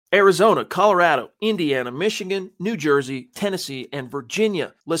Arizona, Colorado, Indiana, Michigan, New Jersey, Tennessee, and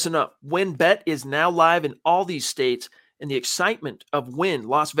Virginia. Listen up. WynnBET is now live in all these states, and the excitement of Wynn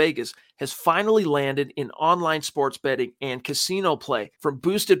Las Vegas has finally landed in online sports betting and casino play. From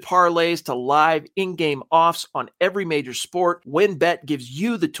boosted parlays to live in-game offs on every major sport, WynnBET gives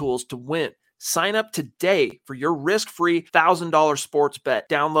you the tools to win. Sign up today for your risk-free $1,000 sports bet.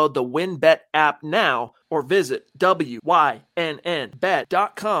 Download the WynnBET app now or visit wynnbet.com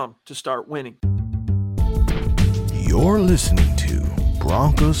to start winning. You're listening to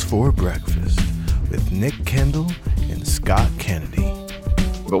Broncos for Breakfast with Nick Kendall and Scott Kennedy.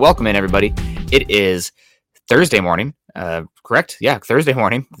 But welcome in, everybody. It is Thursday morning. Correct? Yeah, Thursday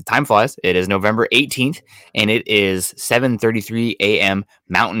morning. The time flies. It is November 18th, and it is 7:33 a.m.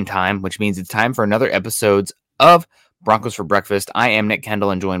 Mountain Time, which means it's time for another episode of Broncos for Breakfast. I am Nick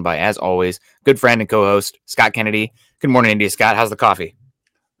Kendall, and joined by, as always, good friend and co-host Scott Kennedy. Good morning, India. Scott, how's the coffee?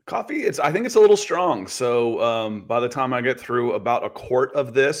 Coffee, I think it's a little strong. So by the time I get through about a quart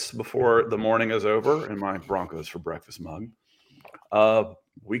of this before the morning is over in my Broncos for Breakfast mug,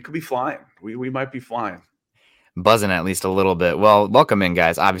 we could be flying. We might be flying. Buzzing at least a little bit. Well, welcome in,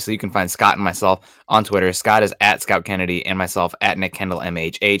 guys. Obviously, you can find Scott and myself on Twitter. Scott is at Scout Kennedy and myself at Nick Kendall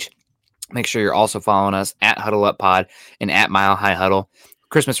MHH. Make sure you're also following us at Huddle Up Pod and at Mile High Huddle.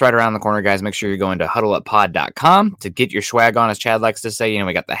 Christmas right around the corner, guys. Make sure you're going to huddleuppod.com to get your swag on, as Chad likes to say. You know,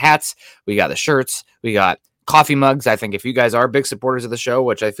 we got the hats, we got the shirts, we got coffee mugs. I think if you guys are big supporters of the show,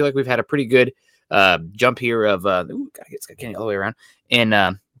 which I feel like we've had a pretty good jump here of gotta get Scott Kennedy all the way around,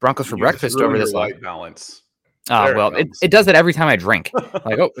 and Broncos for Breakfast over this light balance. Oh, well, it does it every time I drink.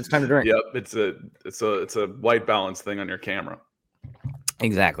 Like, oh, it's time to drink. Yep, it's a white balance thing on your camera.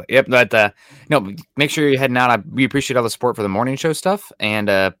 Exactly. Yep. But no, make sure you're heading out. We appreciate all the support for the morning show stuff,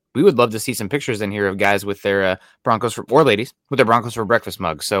 and we would love to see some pictures in here of guys with their Broncos or ladies with their Broncos for Breakfast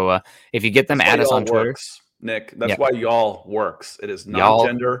mugs. So if you get them, add us on Twitter. Works, Nick. That's why y'all works. It is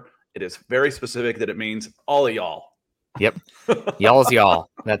non-gender. It is very specific that it means all of y'all. Yep. Y'all is y'all.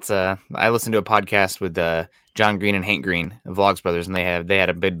 That's I listened to a podcast with John Green and Hank Green, the Vlogs Brothers, and they had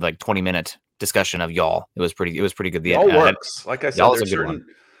a big 20-minute discussion of y'all. It was pretty good. Y'all works. Like I said, there's certain,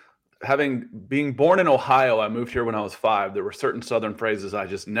 being born in Ohio, I moved here when I was 5. There were certain Southern phrases I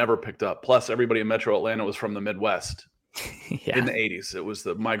just never picked up. Plus, everybody in Metro Atlanta was from the Midwest in the 80s. It was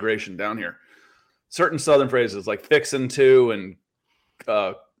the migration down here. Certain Southern phrases like fixin' to, and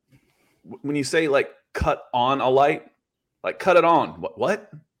when you say cut on a light, cut it on. What?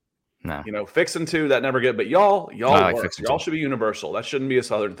 No. Fixin' to, that never get. But y'all works. Y'all should be universal. That shouldn't be a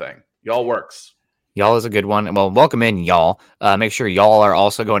Southern thing. Y'all works. Y'all is a good one. Well, welcome in, y'all. Make sure y'all are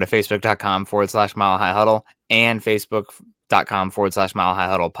also going to facebook.com/Mile High Huddle and facebook.com/Mile High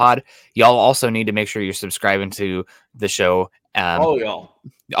Huddle pod. Y'all also need to make sure you're subscribing to the show. All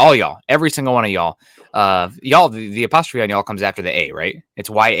y'all. Every single one of y'all. Y'all, the apostrophe on y'all comes after the A, right? It's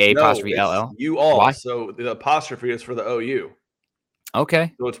YA apostrophe LL. You all. Why? So the apostrophe is for the OU.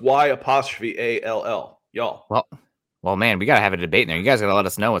 Okay. So it's Y apostrophe ALL. Y'all. Well, man, we gotta have a debate in there. You guys gotta let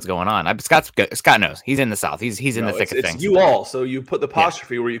us know what's going on. Scott knows. He's in the South. He's in the thick of things. It's you all. So you put the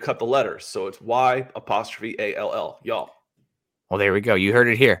apostrophe where you cut the letters. So it's Y apostrophe ALL. Y'all. Well, there we go. You heard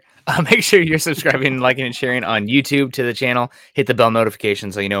it here. Make sure you're subscribing, liking, and sharing on YouTube to the channel. Hit the bell notification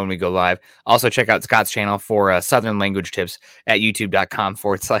so you know when we go live. Also, check out Scott's channel for Southern language tips at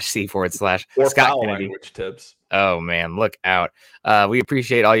youtube.com/C/Scott Kennedy. Language tips. Oh, man, look out. We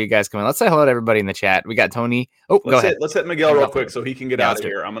appreciate all you guys coming. Let's say hello to everybody in the chat. We got Tony. Oh, go ahead. Let's hit Miguel real quick so he can get out of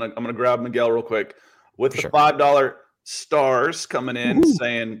here. I'm gonna grab Miguel real quick with the $5 stars coming in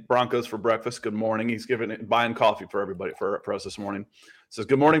saying Broncos for breakfast. Good morning. He's buying coffee for everybody for us this morning. Says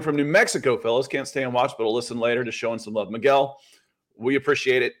good morning from New Mexico, fellas. Can't stay and watch, but I'll listen later. Just showing some love. Miguel, we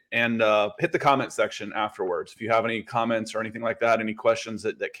appreciate it. And hit the comment section afterwards. If you have any comments or anything like that, any questions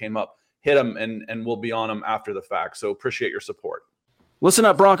that came up, hit them and we'll be on them after the fact. So appreciate your support. Listen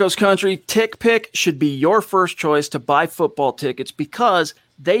up, Broncos country. TickPick should be your first choice to buy football tickets because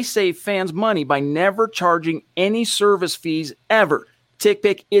they save fans money by never charging any service fees ever.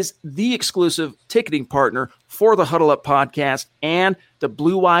 TickPick is the exclusive ticketing partner for the Huddle Up podcast and the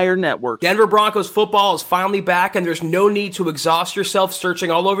Blue Wire Network. Denver Broncos football is finally back, and there's no need to exhaust yourself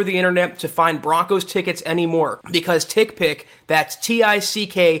searching all over the internet to find Broncos tickets anymore because TickPick, that's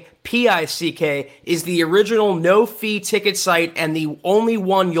TickPick, is the original no-fee ticket site and the only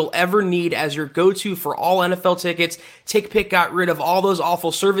one you'll ever need as your go-to for all NFL tickets. TickPick got rid of all those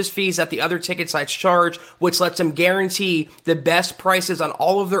awful service fees that the other ticket sites charge, which lets them guarantee the best prices on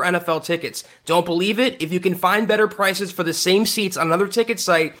all of their NFL tickets. Don't believe it? If you can find better prices for the same seats on another ticket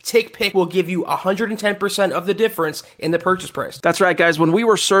site, TickPick will give you 110% of the difference in the purchase price. That's right, guys. When we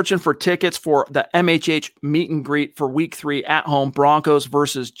were searching for tickets for the MHH meet and greet for week 3 at home, Broncos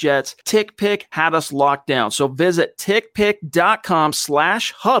versus Jets, TickPick had us locked down. So visit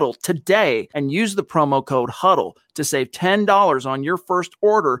tickpick.com/huddle today and use the promo code HUDDLE to save $10 on your first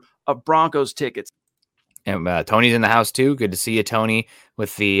order of Broncos tickets. And Tony's in the house too. Good to see you, Tony.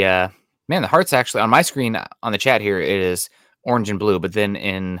 With the the heart's actually on my screen on the chat here. It is orange and blue, but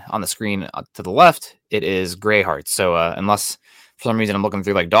then on the screen to the left, it is gray hearts. So unless for some reason I'm looking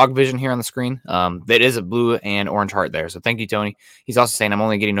through like dog vision here on the screen, that is a blue and orange heart there. So thank you, Tony. He's also saying I'm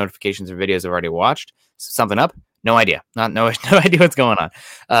only getting notifications of videos I've already watched. So something up? No idea. No idea what's going on.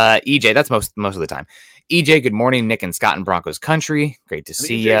 EJ, that's most of the time. EJ, good morning. Nick and Scott in Broncos country. Great to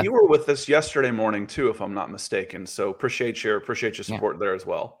see you. You were with us yesterday morning too, if I'm not mistaken. So appreciate your support there as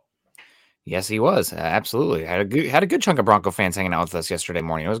well. Yes, he was. Absolutely. Had a good chunk of Bronco fans hanging out with us yesterday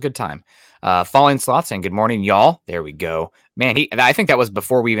morning. It was a good time. Falling Sloth saying good morning, y'all. There we go. Man, I think that was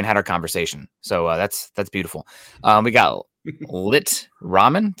before we even had our conversation. So that's beautiful. We got Lit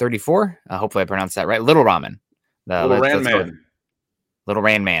Ramen 34. Hopefully I pronounced that right. Little Ramen. Little Ran Man. Little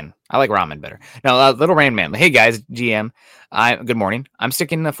Rain Man. I like ramen better. No, Little Rain Man. Hey guys, GM. Good morning. I'm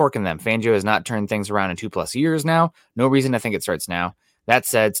sticking the fork in them. Fangio has not turned things around in 2+ years now. No reason to think it starts now. That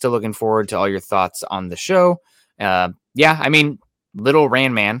said, still looking forward to all your thoughts on the show. Little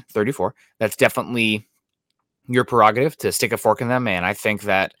Rain Man 34. That's definitely your prerogative to stick a fork in them. And I think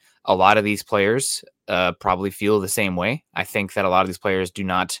that a lot of these players probably feel the same way. I think that a lot of these players do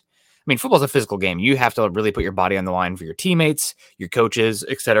not. Football's a physical game. You have to really put your body on the line for your teammates, your coaches,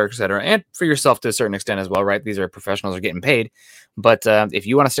 et cetera, and for yourself to a certain extent as well, right? These are professionals, are getting paid. But if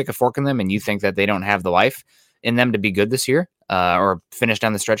you want to stick a fork in them and you think that they don't have the life in them to be good this year or finish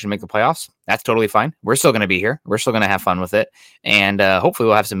down the stretch and make the playoffs, that's totally fine. We're still going to be here. We're still going to have fun with it. And hopefully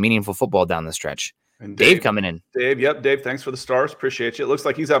we'll have some meaningful football down the stretch. And Dave coming in. Dave, thanks for the stars. Appreciate you. It looks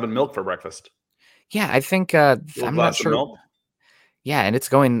like he's having milk for breakfast. Yeah, I think I'm not sure. Milk. Yeah, and it's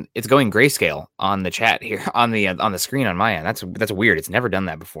going grayscale on the chat here on the screen on my end. That's weird. It's never done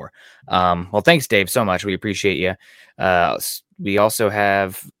that before. Well, thanks, Dave, so much. We appreciate you. We also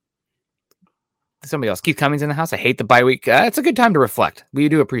have somebody else. Keith Cummings in the house. I hate the bye week. It's a good time to reflect. We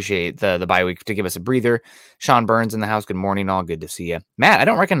do appreciate the bye week to give us a breather. Sean Burns in the house. Good morning, all. Good to see you. Matt, I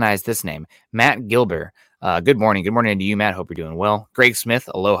don't recognize this name. Matt Gilbert. Good morning. Good morning to you, Matt. Hope you're doing well. Greg Smith.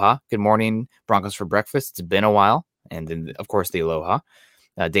 Aloha. Good morning. Broncos for breakfast. It's been a while. And then, of course, the aloha.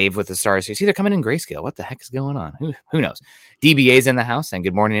 Dave with the stars. You see, they're coming in grayscale. What the heck is going on? Who knows? DBA's in the house, and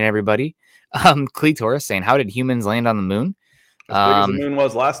good morning, everybody. Cletorus saying, how did humans land on the moon? As big as the moon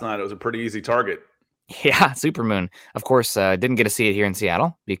was last night, it was a pretty easy target. Yeah, super moon. Of course, didn't get to see it here in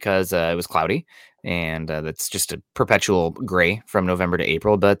Seattle because it was cloudy, and that's just a perpetual gray from November to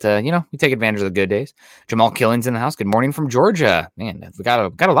April. But we take advantage of the good days. Jamal Killing's in the house. Good morning from Georgia. Man, we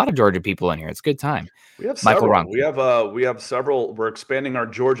got a lot of Georgia people in here. It's a good time. We have several. We have several. We're expanding our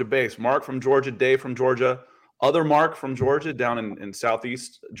Georgia base. Mark from Georgia, Dave from Georgia, other Mark from Georgia down in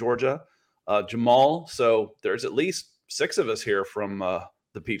Southeast Georgia, Jamal. So there's at least 6 of us here from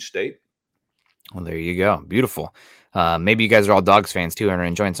the Peach State. Well, there you go. Beautiful. Maybe you guys are all Dogs fans too and are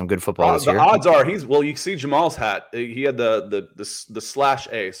enjoying some good football this year. The odds are you see Jamal's hat. He had the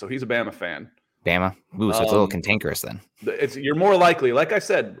 /A, so he's a Bama fan. Bama? Ooh, so it's a little cantankerous then. You're more likely. Like I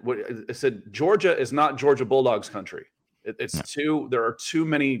said, Georgia is not Georgia Bulldogs country. There are too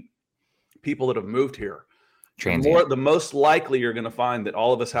many people that have moved here. The most likely you're going to find that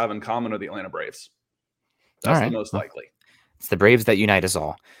all of us have in common are the Atlanta Braves. That's the most likely. It's the Braves that unite us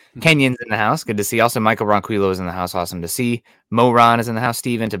all. Kenyon's in the house. Good to see. Also, Michael Ronquillo is in the house. Awesome to see. Mo Ron is in the house.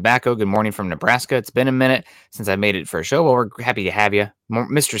 Steven Tobacco. Good morning from Nebraska. It's been a minute since I made it for a show. Well, we're happy to have you.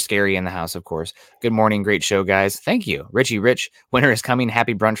 Mr. Scary in the house, of course. Good morning. Great show, guys. Thank you. Richie Rich. Winter is coming.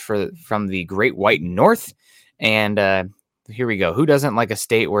 Happy brunch from the Great White North. And here we go. Who doesn't like a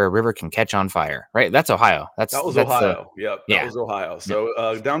state where a river can catch on fire? Right? That's Ohio. That was Ohio. That was Ohio.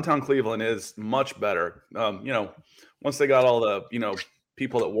 So downtown Cleveland is much better. Once they got all the,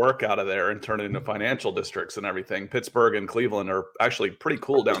 people that work out of there and turn it into financial districts and everything, Pittsburgh and Cleveland are actually pretty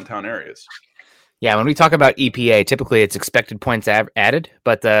cool downtown areas. Yeah, when we talk about EPA, typically it's expected points added,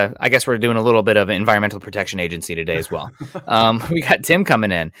 but I guess we're doing a little bit of an environmental protection agency today as well. We got Tim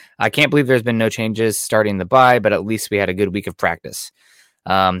coming in. I can't believe there's been no changes starting the bye, but at least we had a good week of practice.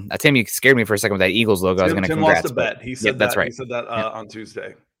 Tim, you scared me for a second with that Eagles logo. I was going to congrats. Tim lost a bet. He said that's right. He said that on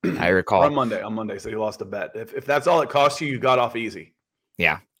Tuesday. I recall. On Monday, so he lost a bet. If that's all it costs you, you got off easy.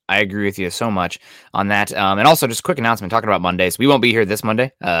 Yeah. I agree with you so much on that. And also just a quick announcement talking about Mondays. We won't be here this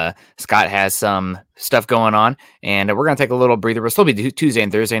Monday. Scott has some stuff going on, and we're going to take a little breather. We'll still be Tuesday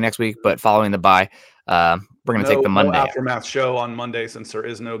and Thursday next week, but following the bye, we're going to take the Monday aftermath show on Monday since there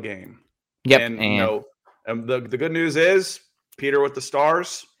is no game. Yep. And the good news is Peter with the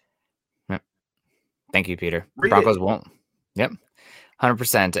stars. Yep. Thank you, Peter. Broncos won't. Yep.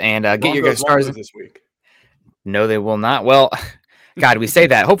 100%. And get your stars this week. No, they will not. Well, God, we say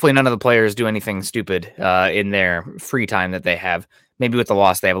that. Hopefully none of the players do anything stupid in their free time that they have. Maybe with the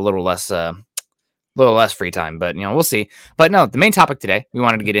loss, they have a little less free time, but we'll see. But no, the main topic today we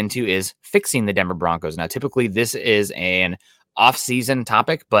wanted to get into is fixing the Denver Broncos. Now, typically this is an off-season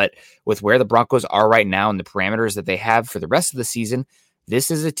topic, but with where the Broncos are right now and the parameters that they have for the rest of the season,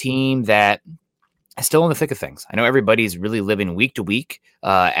 this is a team that is still in the thick of things. I know everybody's really living week to week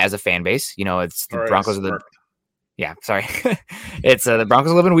as a fan base. It's the Broncos are the... Yeah, sorry. It's the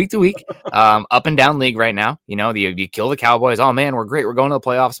Broncos living week to week, up and down league right now. You kill the Cowboys. Oh man, we're great. We're going to the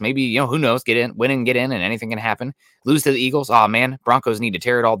playoffs. Maybe, who knows, win and get in, and anything can happen. Lose to the Eagles. Oh man, Broncos need to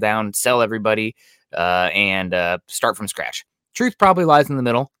tear it all down, sell everybody, and start from scratch. Truth probably lies in the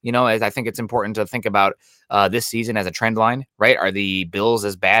middle. As I think it's important to think about this season as a trend line, right? Are the Bills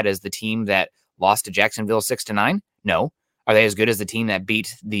as bad as the team that lost to Jacksonville 6-9? No. Are they as good as the team that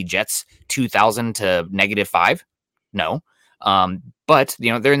beat the Jets 2,000 to -5? No. But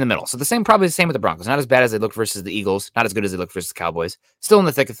they're in the middle. So probably the same with the Broncos. Not as bad as they look versus the Eagles. Not as good as they look versus the Cowboys. Still in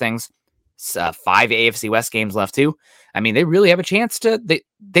the thick of things. 5 AFC West games left too. I mean, they really have a chance to.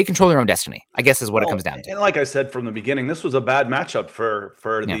 They control their own destiny, I guess, is what it comes down to. And like I said from the beginning, this was a bad matchup for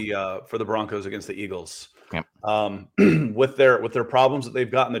the Broncos against the Eagles. Yep. With their problems that they've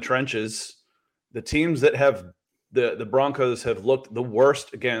got in the trenches, the teams that have the Broncos have looked the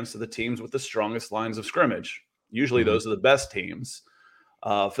worst against are the teams with the strongest lines of scrimmage. Usually those are the best teams.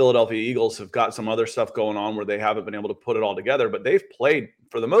 Philadelphia Eagles have got some other stuff going on where they haven't been able to put it all together, but they've played,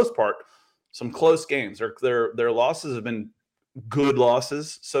 for the most part, some close games. Their losses have been good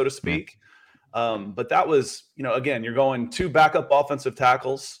losses, so to speak. But that was, again, you're going 2 backup offensive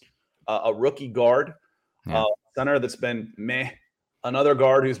tackles, a rookie guard, center that's been meh, another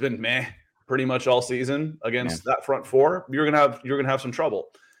guard who's been meh pretty much all season against that front four. You're gonna have some trouble.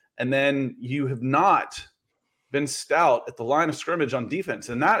 And then you have not been stout at the line of scrimmage on defense.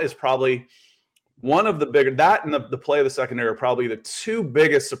 And that is probably one of the bigger, that and the play of the secondary are probably the 2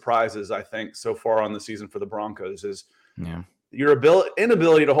 biggest surprises, I think, so far on the season for the Broncos is your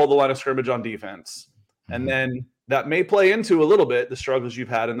inability to hold the line of scrimmage on defense. And then that may play into a little bit the struggles you've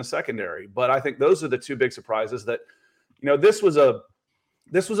had in the secondary. But I think those are the 2 big surprises that, this was a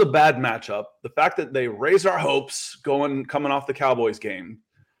bad matchup. The fact that they raised our hopes coming off the Cowboys game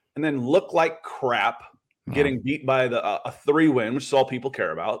and then look like crap, getting beat by a 3-win, which is all people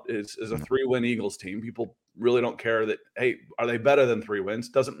care about, is a 3-win Eagles team. People really don't care that, hey, are they better than 3 wins?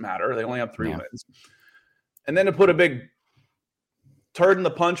 Doesn't matter. They only have 3 wins. And then to put a big turd in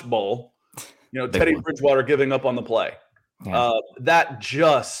the punch bowl, Teddy Bridgewater giving up on the play. That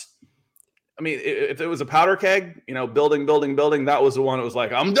just, if it was a powder keg, building, that was the one that was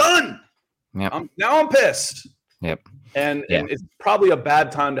like, I'm done. Now I'm pissed. Yep. And it's probably a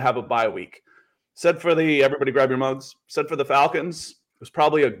bad time to have a bye week. Everybody grab your mugs. Said for the Falcons, it was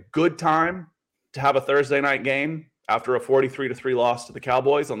probably a good time to have a Thursday night game after a 43-3 loss to the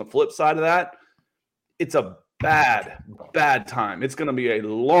Cowboys. On the flip side of that, it's a bad time. It's going to be a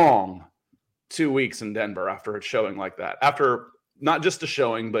long 2 weeks in Denver after a showing like that. After not just a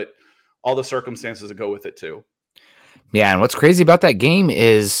showing, but all the circumstances that go with it too. Yeah, and what's crazy about that game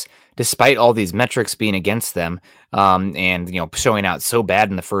is despite all these metrics being against them, and showing out so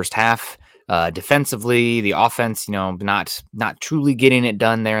bad in the first half, defensively, the offense, not truly getting it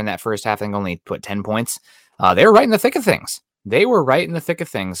done there in that first half. I think only put 10 points. They were right in the thick of things.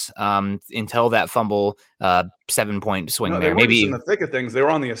 Until that fumble, 7-point swing there. Maybe in the thick of things. They were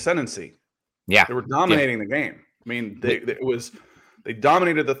on the ascendancy. Yeah, they were dominating the game. I mean, they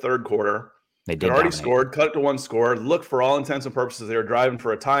dominated the third quarter. They already scored, cut it to 1 score. Looked for all intents and purposes, they were driving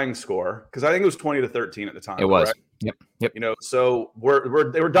for a tying score because I think it was 20-13 at the time. It was. Correct? Yep. So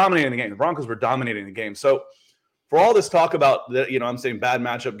they were dominating the game. The Broncos were dominating the game. So for all this talk about I'm saying bad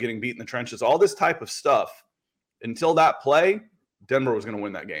matchup, getting beat in the trenches, all this type of stuff, until that play, Denver was going to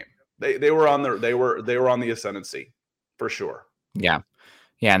win that game. They were on the ascendancy for sure. Yeah,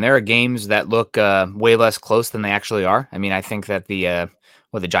 and there are games that look way less close than they actually are. I mean, I think that the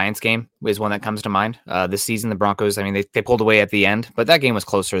Giants game is one that comes to mind this season. The Broncos, they pulled away at the end, but that game was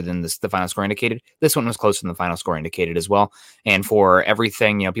closer than the final score indicated. This one was closer than the final score indicated as well. And for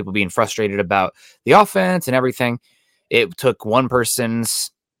everything, people being frustrated about the offense and everything, it took one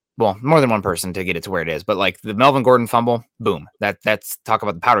person's well, more than one person to get it to where it is, but like the Melvin Gordon fumble, boom, that's talk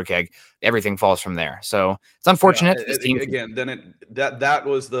about the powder keg. Everything falls from there. So it's unfortunate. That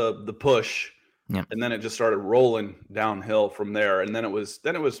was the push. Yep. And then it just started rolling downhill from there. And then it was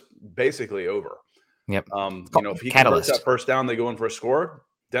basically over. Yep. If he converts that first down, they go in for a score.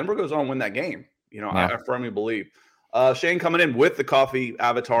 Denver goes on to win that game. I firmly believe. Shane coming in with the coffee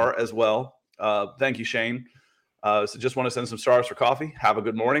avatar as well. Thank you, Shane. So just want to send some stars for coffee. Have a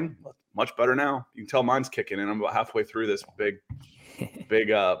good morning. Much better now. You can tell mine's kicking in. I'm about halfway through this big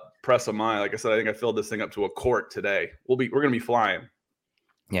press of mine. Like I said, I think I filled this thing up to a quart today. We're going to be flying.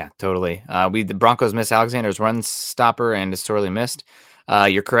 Yeah, totally. The Broncos miss Alexander's run stopper and is sorely missed.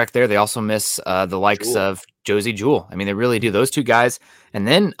 You're correct there. They also miss the likes of Josie Jewell. I mean, they really do. Those two guys. And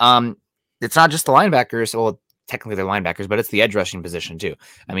then it's not just the linebackers. Well, technically they're linebackers, but it's the edge rushing position too.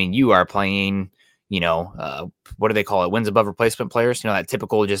 I mean, you are playing, what do they call it? Wins above replacement players. That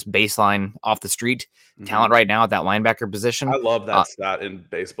typical just baseline off the street talent right now at that linebacker position. I love that stat in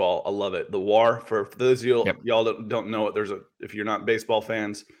baseball. I love it. The WAR, for those of y'all don't know it, if you're not baseball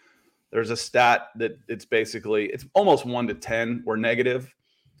fans, there's a stat that it's almost 1 to 10 or negative,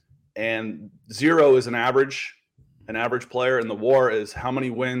 and 0 is an average player, and the WAR is how many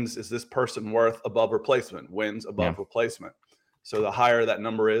wins is this person worth above replacement, wins above replacement. So the higher that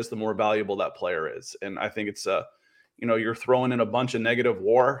number is, the more valuable that player is. And I think it's you're throwing in a bunch of negative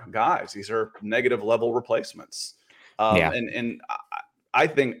WAR guys. These are negative level replacements. And I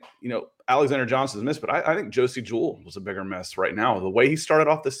think, Alexander Johnson's missed, but I think Josie Jewell was a bigger mess right now. The way he started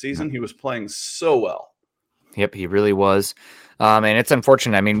off the season, he was playing so well. Yep, he really was. And it's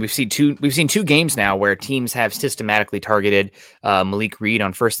unfortunate. I mean, we've seen two games now where teams have systematically targeted Malik Reed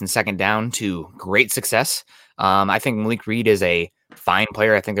on first and second down to great success. I think Malik Reed is a fine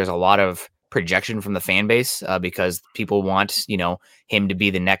player. I think there's a lot of projection from the fan base because people want, him to be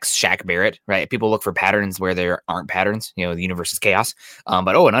the next Shaq Barrett, right? People look for patterns where there aren't patterns, the universe is chaos.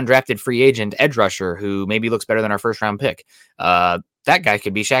 But an undrafted free agent edge rusher who maybe looks better than our first round pick. That guy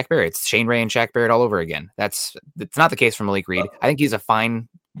could be Shaq Barrett. It's Shane Ray and Shaq Barrett all over again. It's not the case for Malik Reed. I think he's a fine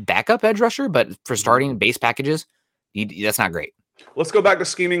backup edge rusher, but for starting base packages, that's not great. Let's go back to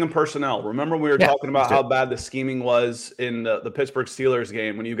scheming and personnel. Remember we were talking about how bad the scheming was in the Pittsburgh Steelers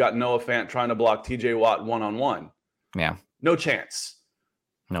game when you got Noah Fant trying to block TJ Watt one-on-one. Yeah. No chance.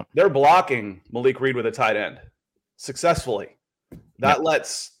 No. They're blocking Malik Reed with a tight end successfully. That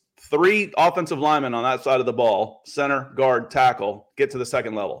lets 3 offensive linemen on that side of the ball, center, guard, tackle, get to the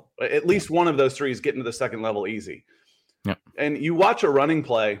second level. At least one of those 3 is getting to the second level easy. Yep. And you watch a running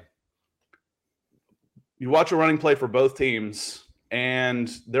play. You watch a running play for both teams,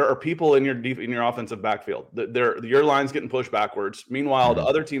 and there are people in your offensive backfield. Your line's getting pushed backwards. Meanwhile, the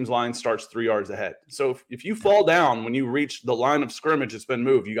other team's line starts 3 yards ahead. So if you fall down when you reach the line of scrimmage that's been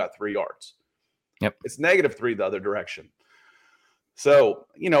moved, you got 3 yards. Yep. It's -3 the other direction. So,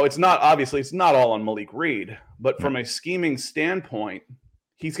 it's not all on Malik Reed, but from a scheming standpoint,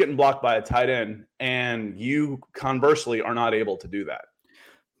 he's getting blocked by a tight end, and you conversely are not able to do that.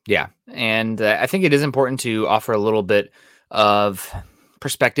 Yeah. And I think it is important to offer a little bit of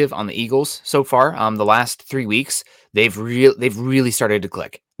perspective on the Eagles so far. The last 3 weeks, they've really started to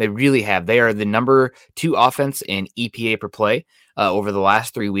click. They really have. They are the number 2 offense in EPA per play over the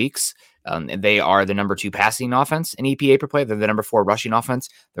last 3 weeks. They are the number 2 passing offense in EPA per play. They're the number 4 rushing offense.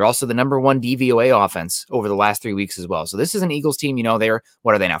 They're also the number 1 DVOA offense over the last 3 weeks as well. So this is an Eagles team.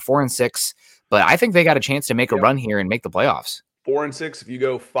 What are they now? 4-6. But I think they got a chance to make a run here and make the playoffs. 4-6. If you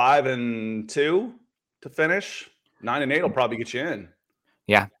go 5-2 to finish, 9-8 will probably get you in.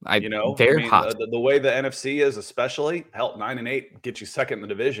 Yeah, they're hot. The way the NFC is, especially, 9-8 get you second in the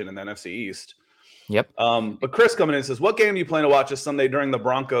division in the NFC East. Yep. But Chris coming in says, "What game do you plan to watch this Sunday during the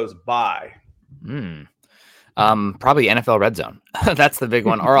Broncos bye?" Probably NFL Red Zone. That's the big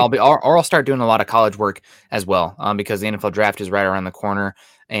one. Or I'll start doing a lot of college work as well. Because the NFL draft is right around the corner,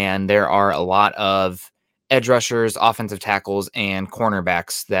 and there are a lot of edge rushers, offensive tackles, and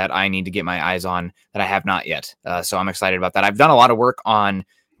cornerbacks that I need to get my eyes on that I have not yet. So I'm excited about that. I've done a lot of work on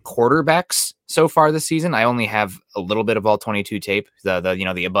quarterbacks so far this season. I only have a little bit of all 22 tape,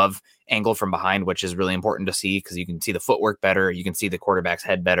 the above angle from behind, which is really important to see because you can see the footwork better. You can see the quarterback's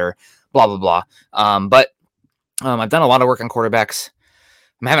head better, blah, blah, blah. But I've done a lot of work on quarterbacks.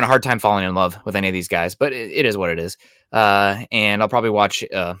 I'm having a hard time falling in love with any of these guys, but it is what it is. And I'll probably watch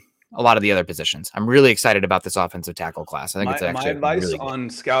a lot of the other positions. I'm really excited about this offensive tackle class. I think it's actually my advice really on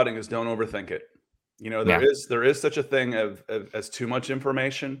scouting is don't overthink it. There is such a thing as too much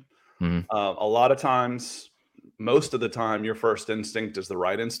information. Mm-hmm. A lot of times, most of the time, your first instinct is the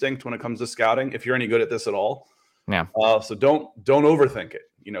right instinct when it comes to scouting. If you're any good at this at all, Yeah. So don't overthink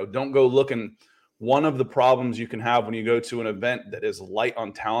it. Don't go looking. One of the problems you can have when you go to an event that is light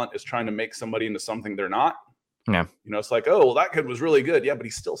on talent is trying to make somebody into something they're not. Yeah. It's like, oh, well, that kid was really good. Yeah, but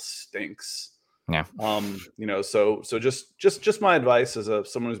he still stinks. Yeah. So just my advice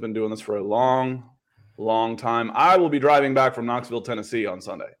as someone who's been doing this for a long, long time. I will be driving back from Knoxville, Tennessee on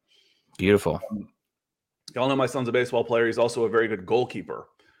Sunday. Beautiful. Y'all know my son's a baseball player. He's also a very good goalkeeper,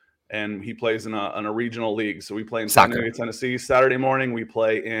 and he plays in a regional league. So we play in Chattanooga, Tennessee Saturday morning. We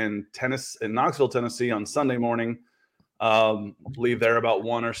play in Knoxville, Tennessee on Sunday morning. Leave there about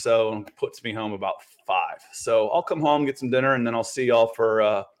 1 or so, and puts me home about 5. So I'll come home, get some dinner, and then I'll see y'all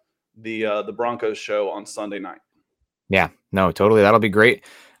for the Broncos show on Sunday night. Yeah, no, totally. That'll be great.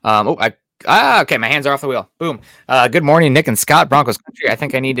 Okay, my hands are off the wheel. Boom. Good morning, Nick and Scott, Broncos country. I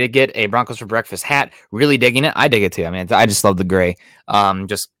think I need to get a Broncos for breakfast hat. Really digging it. I dig it too. I mean, I just love the gray.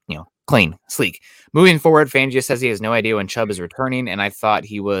 Just, clean, sleek. Moving forward, Fangio says he has no idea when Chubb is returning, and I thought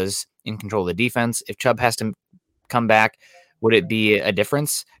he was in control of the defense. If Chubb has to come back, would it be a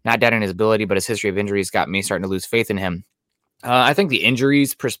difference? Not doubting his ability, but his history of injuries got me starting to lose faith in him. I think the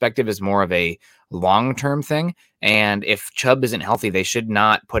injuries perspective is more of a long-term thing. And if Chubb isn't healthy, they should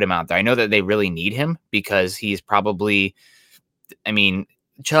not put him out there. I know that they really need him because he's probably,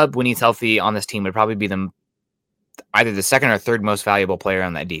 Chubb, when he's healthy on this team, would probably be either the second or third most valuable player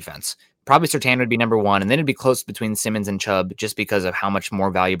on that defense. Probably Surtain would be number 1, and then it'd be close between Simmons and Chubb just because of how much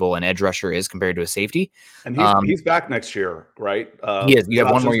more valuable an edge rusher is compared to a safety. And he's back next year, right? He is. You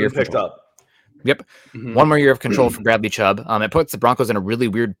have one more year picked up. Yep. Mm-hmm. One more year of control for Bradley Chubb. It puts the Broncos in a really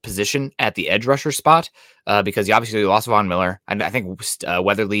weird position at the edge rusher spot because you obviously lost Von Miller. And I think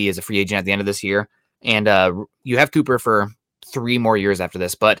Weatherly is a free agent at the end of this year. And you have Cooper for 3 more years after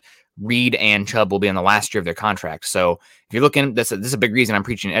this, but Reed and Chubb will be in the last year of their contract. So if you're looking, this is a big reason I'm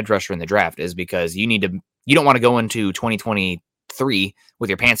preaching edge rusher in the draft is because you don't want to go into 2023 with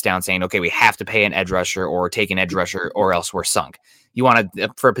your pants down saying, okay, we have to pay an edge rusher or take an edge rusher or else we're sunk. You want to,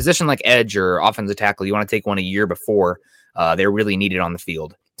 for a position like edge or offensive tackle, you want to take one a year before they're really needed on the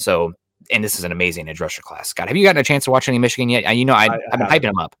field. So, and this is an amazing edge rusher class. Scott, have you gotten a chance to watch any Michigan yet? I've been hyping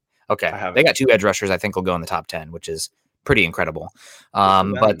them up. Okay. They got 2 edge rushers I think will go in the top 10, which is pretty incredible.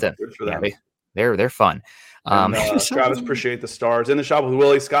 They're fun. Travis, appreciate the stars. In the shop with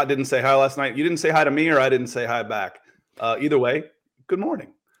Willie, Scott didn't say hi last night. You didn't say hi to me or I didn't say hi back. Either way, good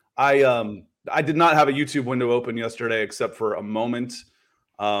morning. I did not have a YouTube window open yesterday except for a moment.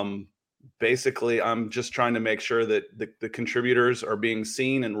 Basically, I'm just trying to make sure that the contributors are being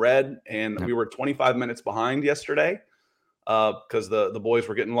seen and read. And we were 25 minutes behind yesterday because the boys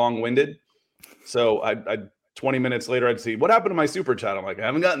were getting long-winded. So I 20 minutes later, I'd see, what happened to my super chat? I'm like, I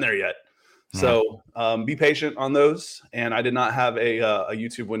haven't gotten there yet. So be patient on those. And I did not have a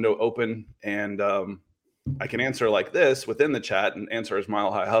YouTube window open. And I can answer like this within the chat and answer as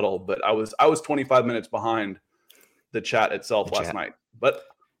Mile High Huddle, but I was 25 minutes behind the chat itself last night, but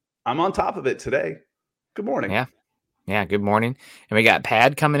I'm on top of it today. Good morning. Yeah. Good morning. And we got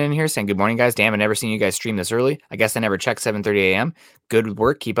Pad coming in here saying, good morning, guys. Damn, I never seen you guys stream this early. I guess I never checked 7:30 a.m. Good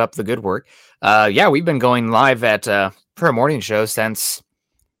work. Keep up the good work. We've been going live at for a morning show since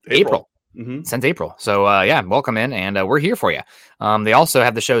April. Mm-hmm. Since April. So welcome in, and we're here for you. They also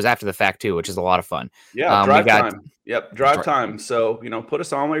have the shows after the fact too, which is a lot of fun. Drive time. Yep, drive time. So put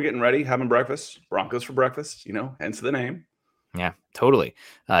us on while you're getting ready, having breakfast. Broncos for breakfast. Hence the name. Yeah, totally.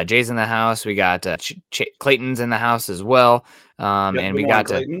 Jay's in the house. We got Clayton's in the house as well. And we got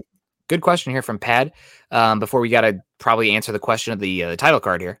good question here from Pad. Before we got to probably answer the question of the title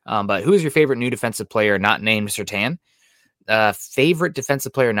card here. But who is your favorite new defensive player not named Surtain? Favorite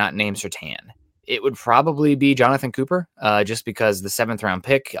defensive player not named Surtain? It would probably be Jonathan Cooper, just because the 7th round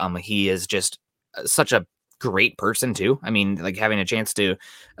pick. He is just such a great person too. I mean, like having a chance to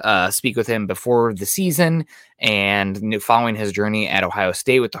speak with him before the season and following his journey at Ohio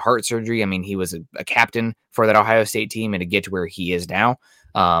State with the heart surgery. I mean, he was a captain for that Ohio State team, and to get to where he is now,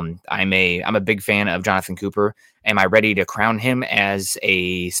 I'm a big fan of Jonathan Cooper. Am I ready to crown him as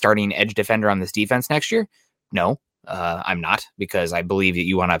a starting edge defender on this defense next year? No. I'm not, because I believe that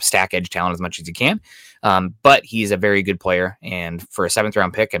you want to stack edge talent as much as you can. But he's a very good player, and for a 7th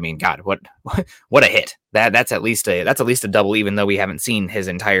round pick, I mean, God, what a hit! That's at least a double, even though we haven't seen his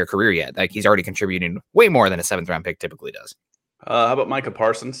entire career yet. Like, he's already contributing way more than a 7th round pick typically does. How about Micah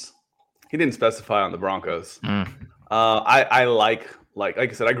Parsons? He didn't specify on the Broncos. I like I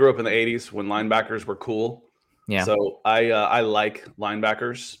said, I grew up in the 80s when linebackers were cool. Yeah. So I like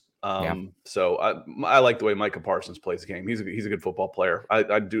linebackers. So I like the way Micah Parsons plays the game. He's a good football player.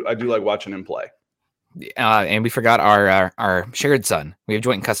 I do like watching him play. And we forgot our shared son. We have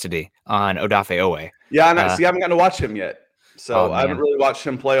joint custody on Odafe Owe. Yeah, and I haven't gotten to watch him yet. So I haven't man. really watched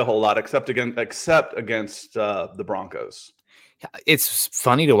him play a whole lot, except against the Broncos. It's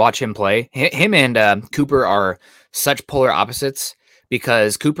funny to watch him play. Him and Cooper are such polar opposites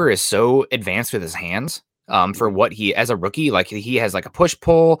because Cooper is so advanced with his hands. For what he, as a rookie, like he has like a push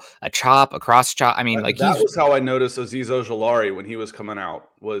pull, a chop, a cross chop. I mean, that was how I noticed Azeez Ojulari when he was coming out,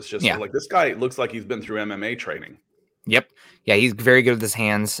 was just like, this guy looks like he's been through MMA training. Yep. Yeah, he's very good with his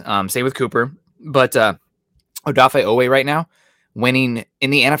hands. Same with Cooper. But Odafe Owe right now, winning in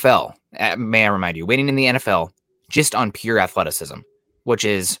the NFL, may I remind you, winning in the NFL just on pure athleticism, which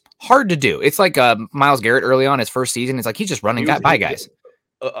is hard to do. It's like Myles Garrett early on his first season. It's like he's just running by guys.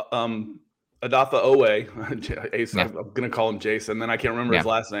 Odafe Owe, I'm going to call him Jason, then I can't remember his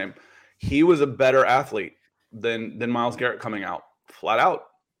last name. He was a better athlete than Myles Garrett coming out, flat out.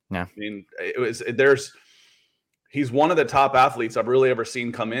 Yeah. I mean, he's one of the top athletes I've really ever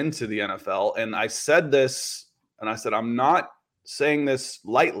seen come into the NFL. And I said this, and I said, I'm not saying this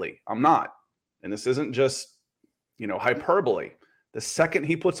lightly. I'm not. And this isn't just, hyperbole. The second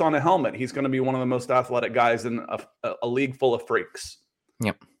he puts on a helmet, he's going to be one of the most athletic guys in a league full of freaks.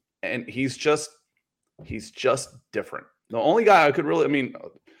 Yep. And he's just different. The only guy I could really,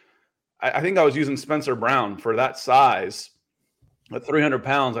 I think I was using Spencer Brown for that size at 300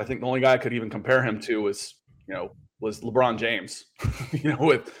 pounds. I think the only guy I could even compare him to was LeBron James,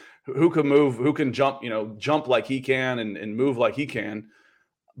 with who can move, who can jump, jump like he can and move like he can.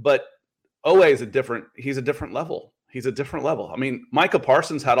 But Owe is he's a different level. He's a different level. I mean, Micah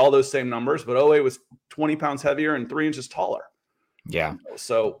Parsons had all those same numbers, but Owe was 20 pounds heavier and 3 inches taller. Yeah.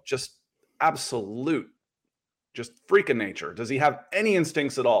 So just absolute, just freaking nature. Does he have any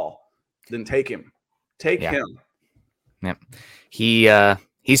instincts at all? Then take him. Take him. Yep.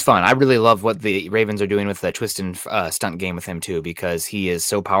 He's fun. I really love what the Ravens are doing with the twist and stunt game with him too, because he is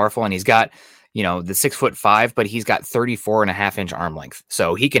so powerful and he's got, the 6'5", but he's got 34.5-inch arm length.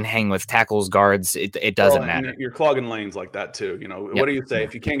 So he can hang with tackles, guards. It doesn't matter. You're clogging lanes like that too. What do you say?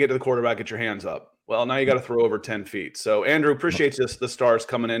 If you can't get to the quarterback, get your hands up. Well, now you got to throw over 10 feet. So Andrew, appreciate the stars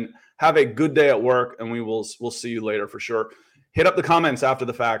coming in. Have a good day at work, and we'll see you later for sure. Hit up the comments after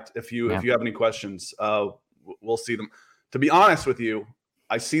the fact if you have any questions. We'll see them. To be honest with you,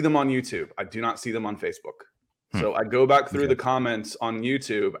 I see them on YouTube. I do not see them on Facebook. So I go back through the comments on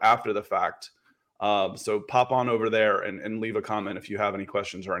YouTube after the fact. So pop on over there and leave a comment if you have any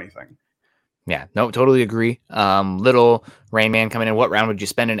questions or anything. Yeah, no, totally agree. Little Rain Man coming in. What round would you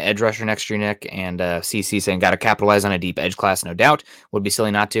spend an edge rusher next year, Nick? And CC saying, got to capitalize on a deep edge class, no doubt. Would be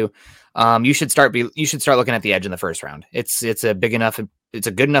silly not to. You should start looking at the edge in the first round. It's a good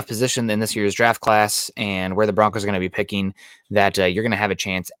enough position in this year's draft class and where the Broncos are going to be picking that you're going to have a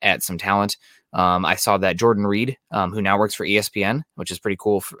chance at some talent. I saw that Jordan Reed, who now works for ESPN, which is pretty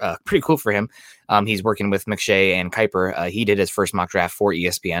cool for him. He's working with McShay and Kuiper. He did his first mock draft for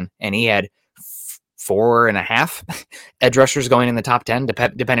ESPN, and he had 4.5 edge rushers going in the top 10,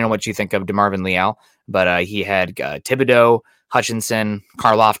 depending on what you think of DeMarvin Leal. But he had Thibodeau, Hutchinson,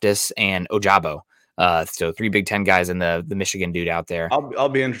 Karlaftis, and Ojabo. So 3 Big Ten guys and the Michigan dude out there. I'll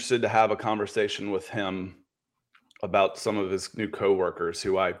be interested to have a conversation with him about some of his new coworkers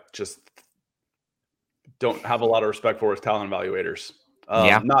who I just don't have a lot of respect for as talent evaluators.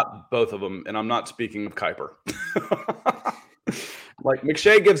 Not both of them, and I'm not speaking of Kuiper. Like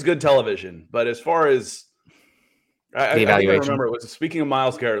McShay gives good television, but as far as I remember, it was speaking of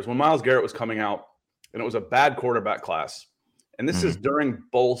Myles Garrett. It was when Myles Garrett was coming out, and it was a bad quarterback class. And this is during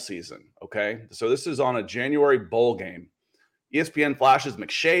bowl season, okay? So this is on a January bowl game. ESPN flashes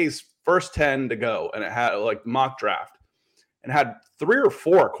McShay's first 10 to go, and it had like mock draft, and had 3 or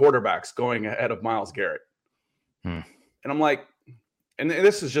 4 quarterbacks going ahead of Myles Garrett. And I'm like, and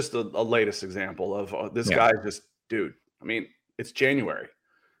this is just a latest example of this guy just, dude, I mean, it's January.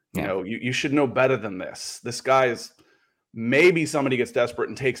 You should know better than this. This guy is, maybe somebody gets desperate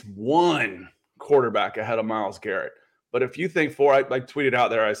and takes 1 quarterback ahead of Myles Garrett. But if you think I tweeted out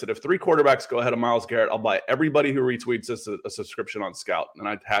there, I said, if 3 quarterbacks go ahead of Myles Garrett, I'll buy everybody who retweets this a subscription on Scout. And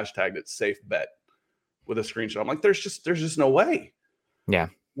I hashtagged it safe bet with a screenshot. I'm like, there's just no way. Yeah.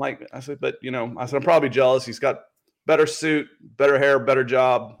 Like I said, but I'm probably jealous. He's got better suit, better hair, better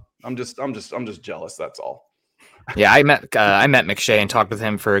job. I'm just jealous. That's all. Yeah, I met McShay and talked with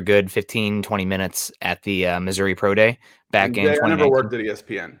him for a good 15-20 minutes at the Missouri Pro Day back in 2019. I never worked at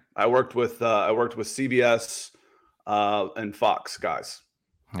ESPN. I worked with CBS and Fox guys.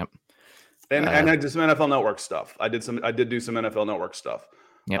 Yep. And I did some NFL Network stuff. I did do some NFL Network stuff.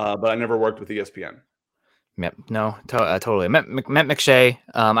 Yep. But I never worked with ESPN. Yep. No, totally. Matt McShay,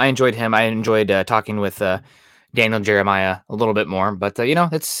 I enjoyed him. I enjoyed talking with Daniel Jeremiah a little bit more, but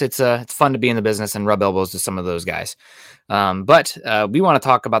it's fun to be in the business and rub elbows to some of those guys. But we want to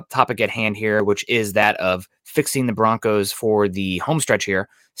talk about the topic at hand here, which is that of fixing the Broncos for the home stretch here.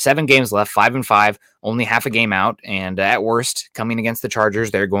 7 games left, 5-5, only half a game out, and at worst, coming against the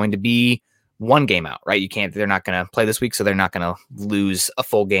Chargers, they're going to be 1 game out, right? They're not going to play this week, so they're not going to lose a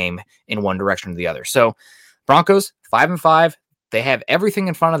full game in one direction or the other. So Broncos 5-5, they have everything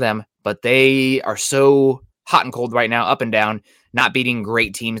in front of them, but they are so hot and cold right now, up and down, not beating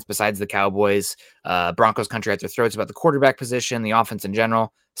great teams besides the Cowboys. Broncos country at their throats about the quarterback position, the offense in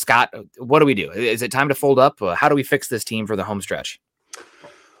general. Scott, what do we do? Is it time to fold up? How do we fix this team for the home stretch?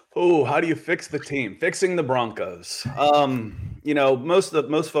 Oh, how do you fix the team? Fixing the Broncos.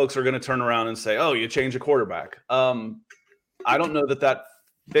 Most folks are going to turn around and say, "Oh, you change a quarterback." I don't know that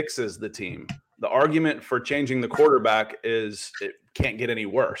fixes the team. The argument for changing the quarterback is it can't get any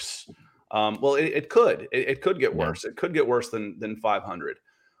worse. Well, it could. It could get worse. It could get worse than 500.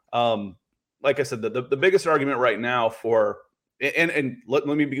 Like I said, the biggest argument right now for and let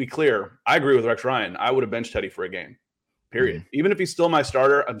me be clear. I agree with Rex Ryan. I would have benched Teddy for a game. Period. Even if he's still my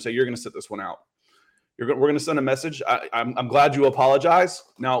starter, I'm saying you're going to sit this one out. We're going to send a message. I'm glad you apologize.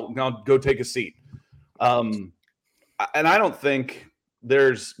 Now go take a seat. And I don't think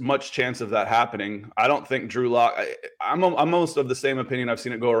there's much chance of that happening. I don't think Drew Lock. I'm almost of the same opinion. I've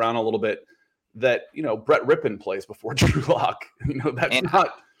seen it go around a little bit that Brett Rippon plays before Drew Lock. That's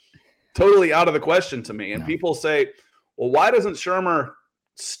not totally out of the question to me. And people say, well, why doesn't Shurmur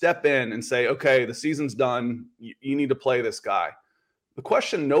step in and say, okay, the season's done. You need to play this guy. The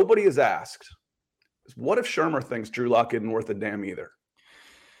question nobody has asked is, what if Shurmur thinks Drew Lock isn't worth a damn either?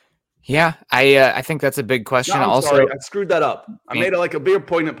 Yeah, I think that's a big question. No, sorry, I screwed that up. I made it like a bigger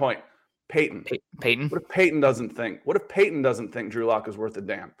poignant point. Peyton. What if Peyton doesn't think Drew Lock is worth a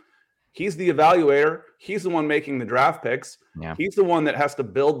damn? He's the evaluator. He's the one making the draft picks. Yeah. He's the one that has to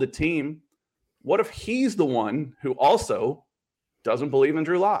build the team. What if he's the one who also doesn't believe in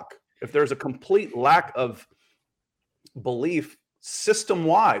Drew Lock? If there's a complete lack of belief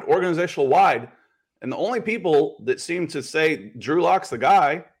system-wide, organizational-wide, and the only people that seem to say Drew Lock's the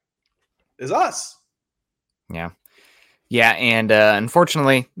guy is us. Yeah. And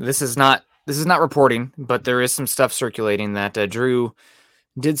unfortunately, this is not reporting, but there is some stuff circulating that Drew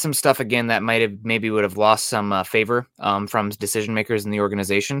did some stuff again that maybe would have lost some favor from decision makers in the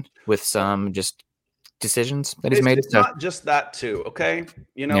organization with some just decisions that he's made. It's not just that too. Okay.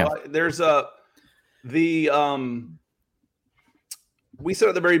 There's we said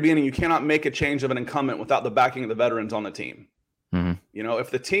at the very beginning, you cannot make a change of an incumbent without the backing of the veterans on the team. Mm-hmm. If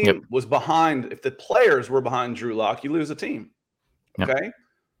the team was behind, if the players were behind Drew Lock, you lose a team. Okay. Yep.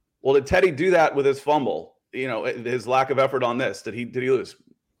 Well, did Teddy do that with his fumble? His lack of effort on this, did he lose?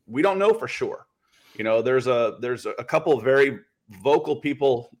 We don't know for sure. There's a couple of very vocal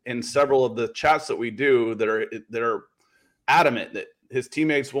people in several of the chats that we do that are adamant that his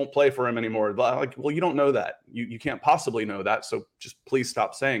teammates won't play for him anymore. Like, well, you don't know that. You can't possibly know that. So just please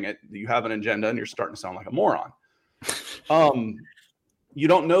stop saying it. You have an agenda and you're starting to sound like a moron. You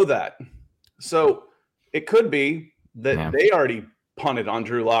don't know that. So it could be that they already punted on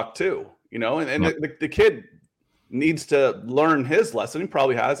Drew Lock too, and the kid needs to learn his lesson. He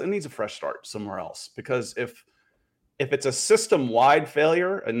probably has, and needs a fresh start somewhere else, because if it's a system-wide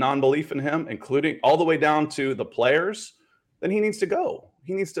failure and non-belief in him, including all the way down to the players, then he needs to go.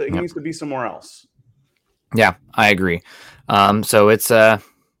 He needs to be somewhere else. Yeah, I agree. So it's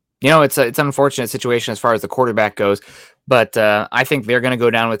it's an unfortunate situation as far as the quarterback goes, but I think they're going to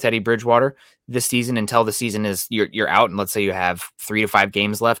go down with Teddy Bridgewater this season until the season is you're out. And let's say you have 3 to 5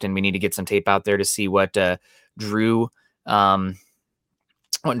 games left, and we need to get some tape out there to see what Drew can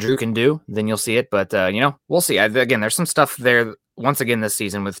do. Then you'll see it. But we'll see. Again, there's some stuff there once again this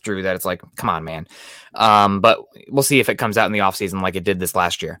season with Drew that it's like, come on, man. But we'll see if it comes out in the offseason like it did this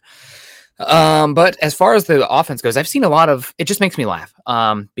last year. But as far as the offense goes, I've seen a lot of, it just makes me laugh,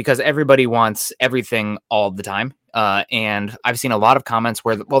 because everybody wants everything all the time. And I've seen a lot of comments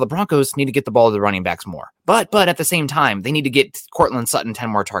where, the Broncos need to get the ball to the running backs more, but at the same time, they need to get Cortland Sutton 10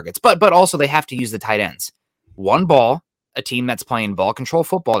 more targets, but also they have to use the tight ends. One ball, a team that's playing ball control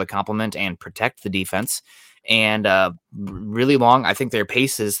football to complement and protect the defense. And really long. I think their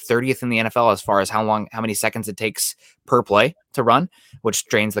pace is 30th in the NFL as far as how many seconds it takes per play to run, which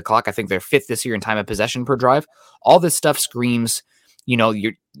drains the clock. I think they're 5th this year in time of possession per drive. All this stuff screams,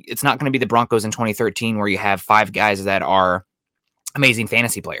 it's not going to be the Broncos in 2013 where you have 5 guys that are amazing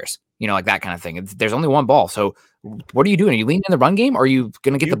fantasy players. like that kind of thing. There's only one ball. So what are you doing? Are you leaning in the run game, or are you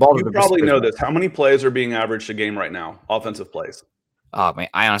going to get the ball to the probably know this. How many plays are being averaged a game right now? Offensive plays. Oh, man,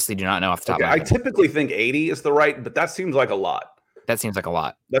 I honestly do not know off the top of my head. I typically think 80 is the right, but that seems like a lot. That seems like a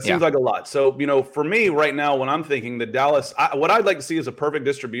lot. So, for me right now, when I'm thinking the Dallas, what I'd like to see is a perfect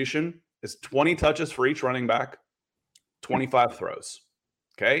distribution is 20 touches for each running back, 25 throws.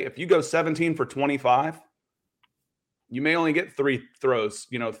 Okay. If you go 17 for 25, you may only get 3 throws,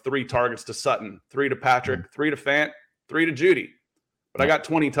 3 targets to Sutton, 3 to Patrick, 3 to Fant, 3 to Judy. But I got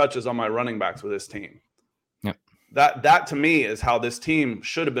 20 touches on my running backs with this team. Yep. That to me is how this team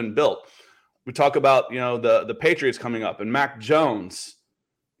should have been built. We talk about, the Patriots coming up and Mac Jones.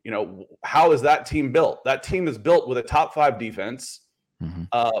 How is that team built? That team is built with a top 5 defense,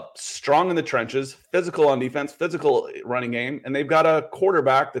 strong in the trenches, physical on defense, physical running game, and they've got a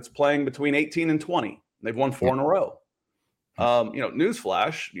quarterback that's playing between 18 and 20. They've won 4 in a row.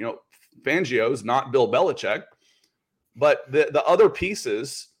 Newsflash, Fangio's not Bill Belichick, but the other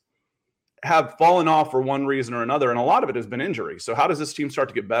pieces have fallen off for one reason or another, and a lot of it has been injury. So how does this team start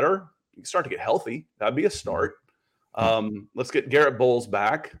to get better? You start to get healthy. That'd be a start. Let's get Garrett Bowles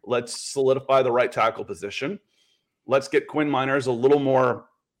back. Let's solidify the right tackle position. Let's get Quinn Miners a little more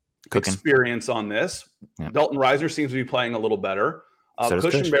experience on this. Yeah. Dalton Risner seems to be playing a little better.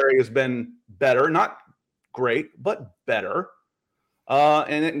 Cushenberry has been better, not great, but better.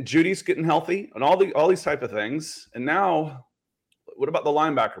 And then Judy's getting healthy and all these type of things. And now, what about the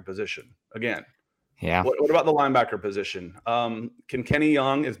linebacker position again? Yeah. What about the linebacker position? Can Kenny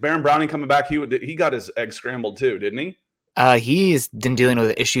Young, is Baron Browning coming back? He got his egg scrambled too, didn't he? He's been dealing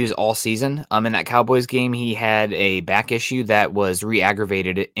with issues all season. In that Cowboys game, he had a back issue that was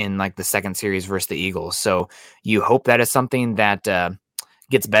re-aggravated in like the second series versus the Eagles. So you hope that is something that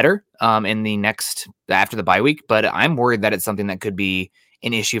gets better in the next after the bye week. But I'm worried that it's something that could be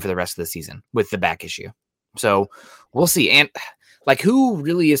an issue for the rest of the season with the back issue. So we'll see. And like, who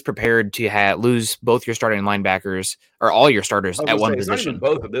really is prepared to lose both your starting linebackers or all your starters at one position? It's not even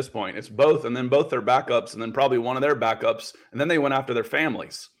both at this point. It's both, and then both their backups, and then probably one of their backups, and then they went after their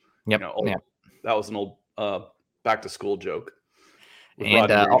families. Yep. That was an old back to school joke. With and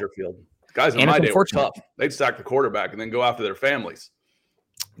Rodney Dangerfield. Guys in my day were tough. They'd sack the quarterback and then go after their families.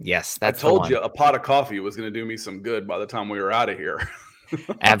 Yes, that's. I told you a pot of coffee was going to do me some good by the time we were out of here.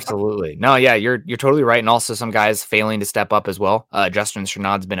 Absolutely. No, yeah, you're totally right. And also some guys failing to step up as well. Justin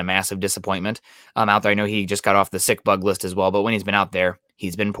Sternad's been a massive disappointment out there. I know he just got off the sick bug list as well, but when he's been out there,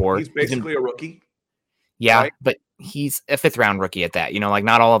 he's been poor. He's basically a rookie. Yeah, right? But he's a 5th round rookie at that. Like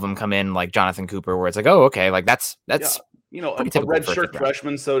not all of them come in like Jonathan Cooper, where it's like, oh, okay, like that's a red shirt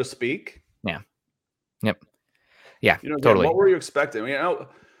freshman, so to speak. Yeah. Yep. Yeah. Totally. What were you expecting?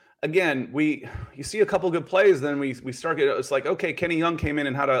 Again, you see a couple good plays, then we start getting, it's like, okay, Kenny Young came in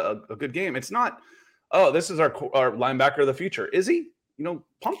and had a good game. It's not, oh, this is our linebacker of the future. Is he?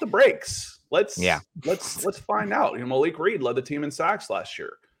 Pump the brakes. Let's find out. Malik Reed led the team in sacks last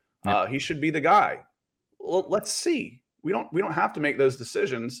year. Yeah. He should be the guy. Well, let's see. We don't have to make those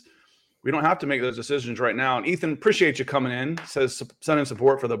decisions. We don't have to make those decisions right now. And Ethan, appreciate you coming in. Says sending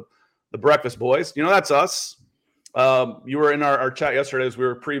support for the Breakfast Boys. That's us. You were in our chat yesterday as we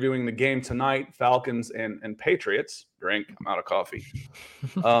were previewing the game tonight, Falcons and Patriots. I'm out of coffee.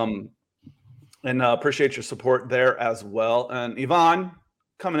 And appreciate your support there as well. And Yvonne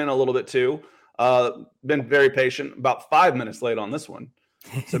coming in a little bit too. Been very patient, about 5 minutes late on this one.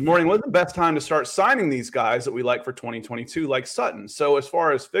 Said, morning, what's the best time to start signing these guys that we like for 2022, like Sutton? So as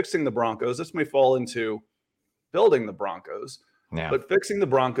far as fixing the Broncos, this may fall into building the Broncos. Yeah. But fixing the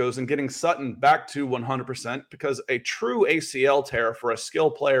Broncos and getting Sutton back to 100%, because a true ACL tear for a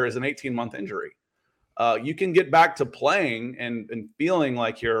skill player is an 18-month injury. You can get back to playing and feeling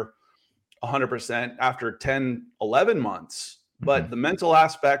like you're 100% after 10, 11 months. But the mental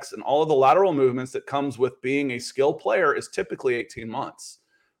aspects and all of the lateral movements that comes with being a skill player is typically 18 months.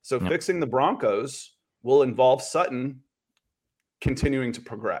 So fixing the Broncos will involve Sutton continuing to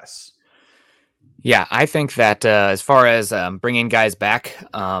progress. Yeah, I think that as far as bringing guys back,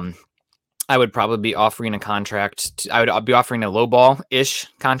 I would probably be offering a contract. I'll be offering a low ball-ish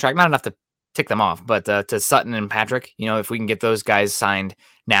contract, not enough to tick them off, but to Sutton and Patrick, if we can get those guys signed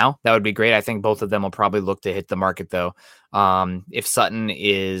now, that would be great. I think both of them will probably look to hit the market, though. If Sutton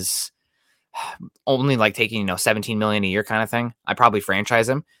is only like taking, $17 million a year kind of thing, I'd probably franchise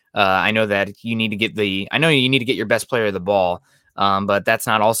him. I know that you need to get your best player the ball. But that's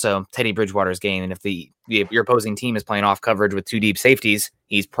not also Teddy Bridgewater's game. And if your opposing team is playing off coverage with 2 deep safeties,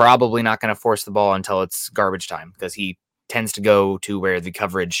 he's probably not going to force the ball until it's garbage time, because he tends to go to where the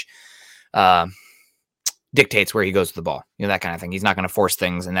coverage dictates where he goes with the ball, that kind of thing. He's not going to force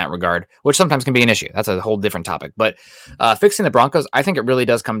things in that regard, which sometimes can be an issue. That's a whole different topic. But fixing the Broncos, I think it really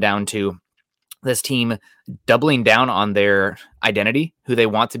does come down to this team doubling down on their identity, who they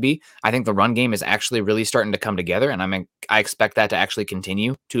want to be. I think the run game is actually really starting to come together, and I expect that to actually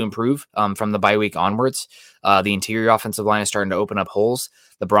continue to improve from the bye week onwards. The interior offensive line is starting to open up holes.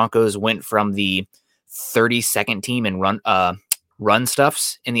 The Broncos went from the 32nd team in run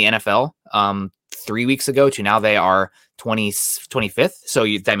stuffs in the NFL 3 weeks ago to now they are 25th. So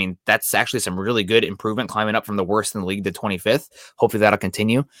that's actually some really good improvement, climbing up from the worst in the league to 25th. Hopefully that'll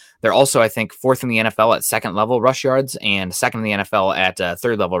continue. They're also, I think, 4th in the NFL at second level rush yards and 2nd in the NFL at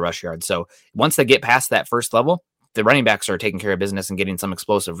third level rush yards. So once they get past that first level, the running backs are taking care of business and getting some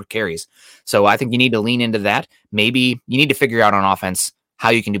explosive carries. So I think you need to lean into that. Maybe you need to figure out on offense how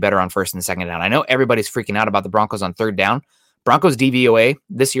you can do better on first and second down. I know everybody's freaking out about the Broncos on third down. Broncos DVOA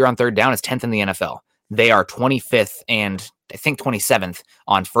this year on third down is 10th in the NFL. They are 25th and I think 27th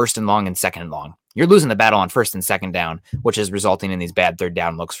on first and long and second and long. You're losing the battle on first and second down, which is resulting in these bad third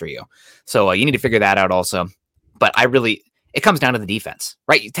down looks for you. So you need to figure that out also. But it comes down to the defense,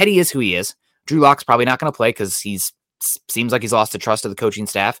 right? Teddy is who he is. Drew Lock's probably not going to play because seems like he's lost the trust of the coaching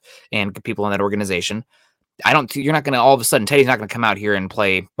staff and people in that organization. You're not going to all of a sudden, Teddy's not going to come out here and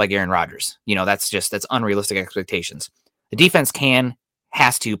play like Aaron Rodgers. That's unrealistic expectations. The defense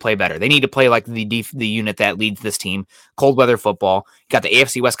has to play better. They need to play like the unit that leads this team. Cold weather football. You got the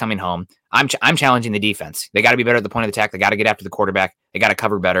AFC West coming home. I'm challenging the defense. They got to be better at the point of attack. They got to get after the quarterback. They got to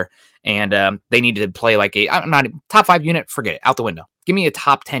cover better. And they need to play like I'm not a top 5 unit. Forget it. Out the window. Give me a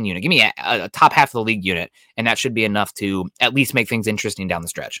top 10 unit. Give me a top half of the league unit. And that should be enough to at least make things interesting down the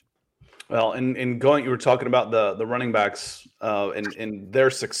stretch. Well, you were talking about the running backs and their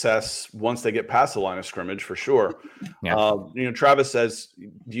success once they get past the line of scrimmage, for sure. Yeah. Travis says,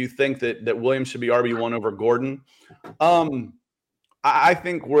 do you think that Williams should be RB1 over Gordon? I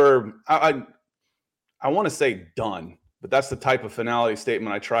think I want to say done, but that's the type of finality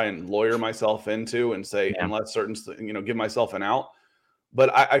statement I try and lawyer myself into and say, unless certain, give myself an out.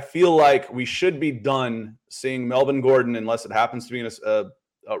 But I feel like we should be done seeing Melvin Gordon, unless it happens to be in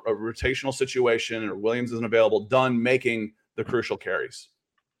a rotational situation or Williams isn't available, done making the crucial carries,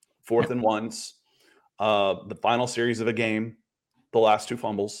 4th and 1s, the final series of a game, the last 2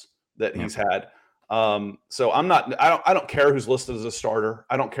 fumbles that he's had. So I don't care who's listed as a starter.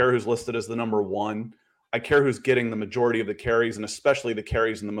 I don't care who's listed as the number 1. I care who's getting the majority of the carries, and especially the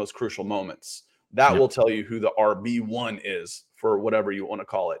carries in the most crucial moments. That will tell you who the RB1 is for whatever you want to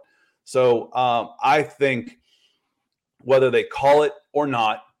call it. So I think whether they call it or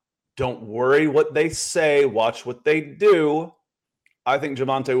not, don't worry what they say. Watch what they do. I think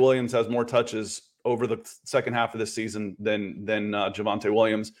Javonte Williams has more touches over the second half of this season than Javonte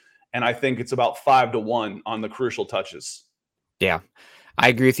Williams. And I think it's about 5-1 on the crucial touches. Yeah, I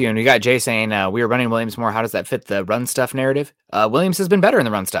agree with you. And we got Jay saying we are running Williams more. How does that fit the run stuff narrative? Williams has been better in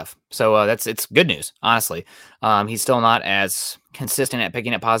the run stuff. So it's good news, honestly. He's still not as consistent at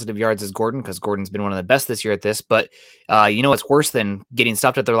picking up positive yards as Gordon, because Gordon's been one of the best this year at this. But what's worse than getting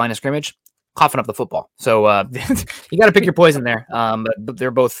stuffed at their line of scrimmage? Coughing up the football. So you got to pick your poison there. But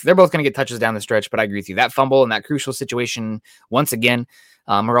they're both going to get touches down the stretch. But I agree with you. That fumble and that crucial situation, once again,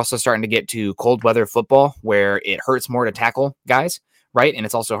 we're also starting to get to cold weather football where it hurts more to tackle guys. Right. And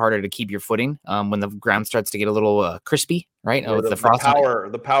it's also harder to keep your footing when the ground starts to get a little crispy. Right. With the frost.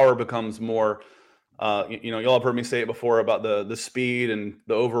 The power becomes more. Y'all have heard me say it before about the speed and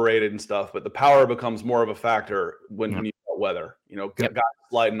the overrated and stuff, but the power becomes more of a factor when you got weather. Guys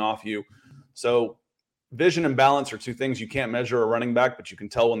sliding off you. So vision and balance are 2 things you can't measure a running back, but you can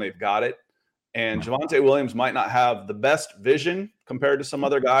tell when they've got it. And Javonte Williams might not have the best vision compared to some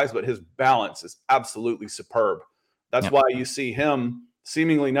other guys, but his balance is absolutely superb. That's why you see him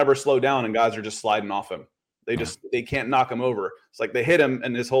seemingly never slow down and guys are just sliding off him. They can't knock him over. It's like they hit him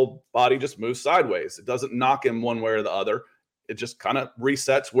and his whole body just moves sideways. It doesn't knock him one way or the other. It just kind of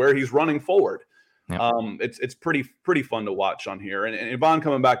resets where he's running forward. It's pretty fun to watch on here. And Yvonne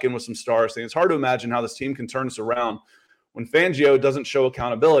coming back in with some stars saying it's hard to imagine how this team can turn this around when Fangio doesn't show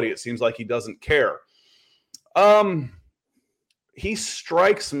accountability. It seems like he doesn't care. He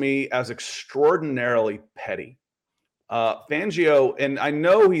strikes me as extraordinarily petty. Fangio, and I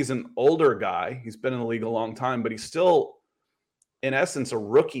know he's an older guy. He's been in the league a long time, but he's still, in essence, a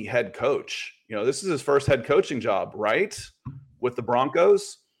rookie head coach. This is his first head coaching job, right? With the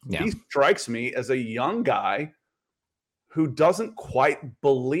Broncos. Yeah. He strikes me as a young guy who doesn't quite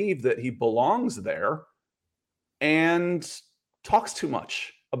believe that he belongs there and talks too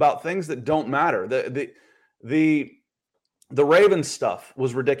much about things that don't matter. The Ravens stuff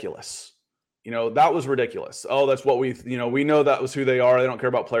was ridiculous. that was ridiculous. Oh, that's what we know that was who they are. They don't care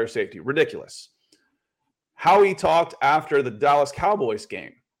about player safety. Ridiculous. How he talked after the Dallas Cowboys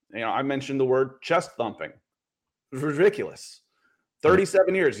game. I mentioned the word chest thumping. It was ridiculous.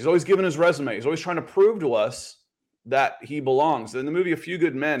 37 years. He's always given his resume. He's always trying to prove to us that he belongs. In the movie A Few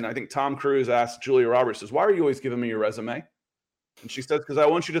Good Men, I think Tom Cruise asked Julia Roberts, says, "Why are you always giving me your resume?" And she says, "Because I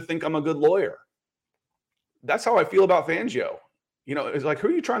want you to think I'm a good lawyer." That's how I feel about Fangio. It's like, who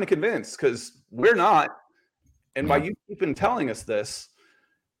are you trying to convince? Because we're not. And by you keeping telling us this,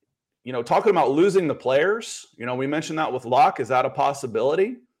 talking about losing the players, we mentioned that with Locke. Is that a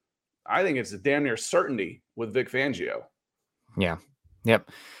possibility? I think it's a damn near certainty with Vic Fangio. Yeah.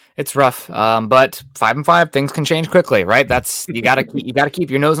 Yep. It's rough. But 5-5, things can change quickly, right? That's you gotta keep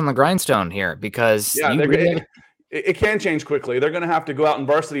your nose on the grindstone here because it can change quickly. They're gonna have to go out and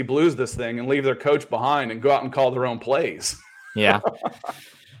varsity blues this thing and leave their coach behind and go out and call their own plays. Yeah.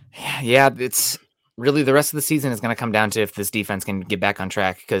 It's really the rest of the season is going to come down to if this defense can get back on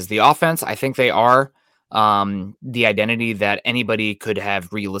track, because the offense, I think they are the identity that anybody could have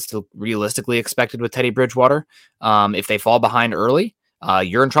realistically expected with Teddy Bridgewater. If they fall behind early,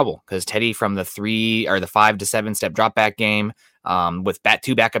 you're in trouble, because Teddy, from the 5 to 7 step drop back game with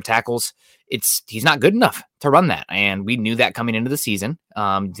two backup tackles, he's not good enough to run that. And we knew that coming into the season.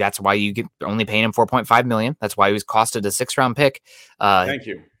 That's why you get only paying him $4.5 million. That's why he was costed a 6th-round pick. Thank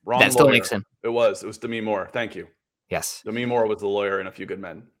you. Wrong that still makes him. It was Demi Moore. Thank you. Yes. Demi Moore was the lawyer in A Few Good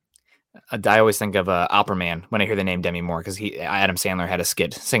Men. I always think of Opera Man when I hear the name Demi Moore, because Adam Sandler had a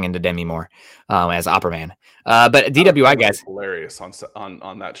skit singing to Demi Moore as Opera Man. But DWI guys, hilarious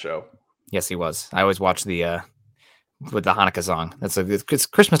on that show. Yes, he was. I always watch with the Hanukkah song. It's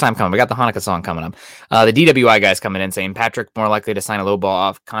Christmas time coming. We got the Hanukkah song coming up. The DWI guys coming in saying Patrick more likely to sign a low ball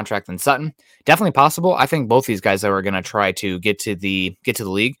off contract than Sutton. Definitely possible. I think both these guys are going to try to get to the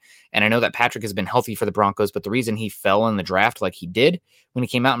league. And I know that Patrick has been healthy for the Broncos, but the reason he fell in the draft like he did when he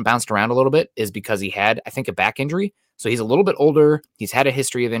came out and bounced around a little bit is because he had, I think, a back injury. So he's a little bit older. He's had a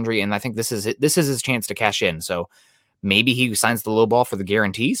history of injury, and I think this is his chance to cash in. So maybe he signs the low ball for the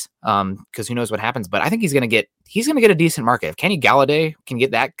guarantees, because who knows what happens. But I think he's going to get a decent market. If Kenny Galladay can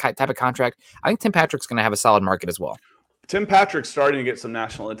get that type of contract, I think Tim Patrick's going to have a solid market as well. Tim Patrick's starting to get some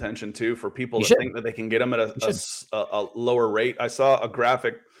national attention too, for people that think that they can get him at a lower rate. I saw a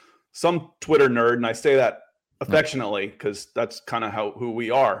graphic, some Twitter nerd, and I say that affectionately because that's kind of who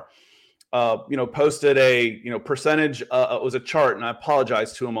we are. Posted a percentage. It was a chart, and I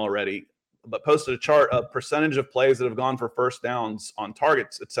apologize to him already, but posted a chart of percentage of plays that have gone for first downs on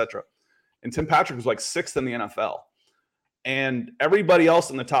targets, etc. And Tim Patrick was like 6th in the NFL, and everybody else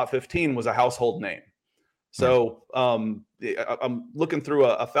in the top 15 was a household name. So I'm looking through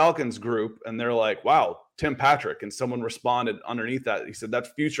a Falcons group, and they're like, "Wow, Tim Patrick." And someone responded underneath that. He said, "That's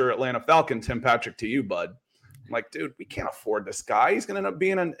future Atlanta Falcon Tim Patrick to you, bud." I'm like, dude, we can't afford this guy. He's going to end up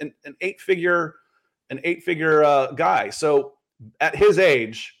being an 8-figure guy. So at his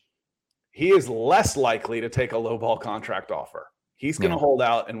age, he is less likely to take a low ball contract offer. He's going to hold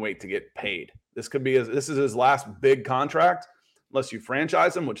out and wait to get paid. This is his last big contract, unless you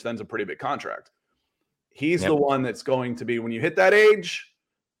franchise him, which then's a pretty big contract. He's the one that's going to be, when you hit that age,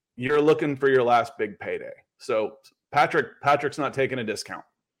 you're looking for your last big payday. So Patrick's not taking a discount.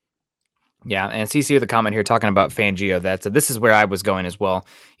 Yeah, and CC with a comment here talking about Fangio. This is where I was going as well.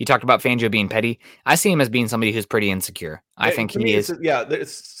 You talked about Fangio being petty. I see him as being somebody who's pretty insecure. I think he is.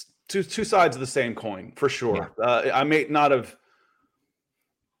 It's two sides of the same coin for sure. Yeah. I may not have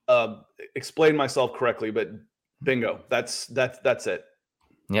explained myself correctly, but bingo, that's it.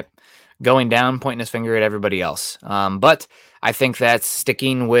 Yep. Going down, pointing his finger at everybody else. But I think that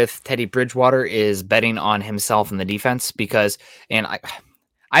sticking with Teddy Bridgewater is betting on himself in the defense, because, and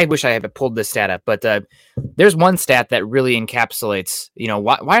I wish I had pulled this stat up, but there's one stat that really encapsulates,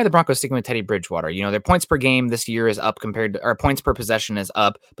 why are the Broncos sticking with Teddy Bridgewater? Their points per game this year is up or points per possession is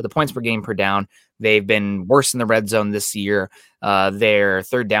up, but the points per game per down, they've been worse in the red zone this year. Their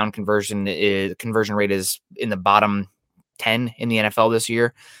third down conversion rate is in the bottom 10 in the NFL this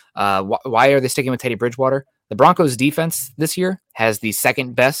year. Why are they sticking with Teddy Bridgewater? The Broncos defense this year has the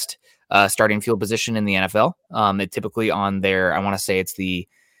second best starting field position in the NFL. It typically on their, I want to say it's the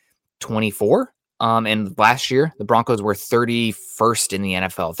 24. And last year, the Broncos were 31st in the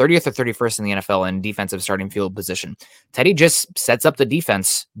NFL, 30th or 31st in the NFL in defensive starting field position. Teddy just sets up the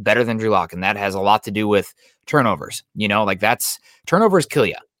defense better than Drew Lock, and that has a lot to do with turnovers. Turnovers kill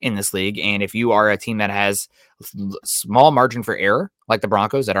you in this league. And if you are a team that has small margin for error, like the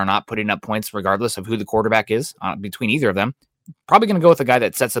Broncos, that are not putting up points regardless of who the quarterback is between either of them, probably going to go with a guy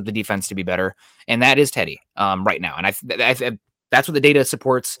that sets up the defense to be better, and that is Teddy right now. And That's what the data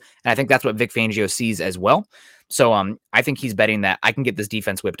supports, and I think that's what Vic Fangio sees as well. So I think he's betting that I can get this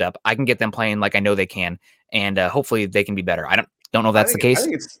defense whipped up. I can get them playing like I know they can, and hopefully they can be better. I don't know if that's the case.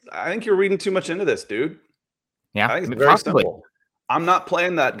 I think you're reading too much into this, dude. Yeah, I think it's very simple. I'm not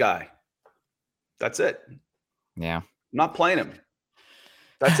playing that guy. That's it. Yeah. I'm not playing him.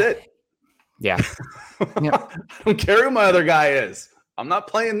 That's it. Yeah. I don't care who my other guy is. I'm not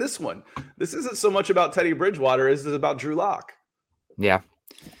playing this one. This isn't so much about Teddy Bridgewater as it is about Drew Lock. Yeah.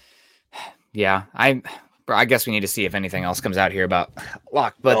 Yeah. I guess we need to see if anything else comes out here about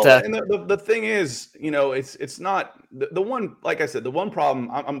Lock. But and the thing is, it's not the one, like I said, the one problem,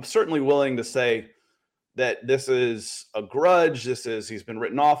 I'm certainly willing to say that this is a grudge. He's been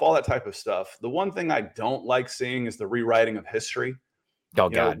written off, all that type of stuff. The one thing I don't like seeing is the rewriting of history. Oh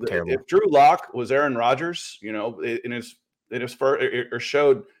God, terrible. If Drew Lock was Aaron Rodgers, in his first, it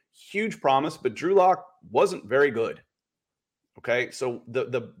showed huge promise, but Drew Lock wasn't very good. Okay, so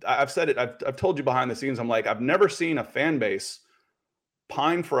I've said it. I've told you behind the scenes. I'm like, I've never seen a fan base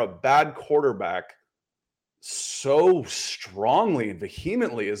pine for a bad quarterback so strongly and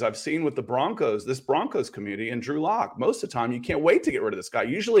vehemently as I've seen with the Broncos, this Broncos community and Drew Lock. Most of the time, you can't wait to get rid of this guy.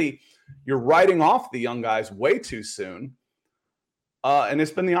 Usually, you're writing off the young guys way too soon. And it's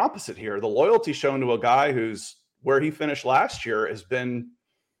been the opposite here. The loyalty shown to a guy who's where he finished last year has been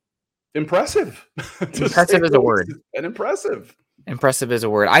impressive. Impressive is a word. And impressive. Impressive is a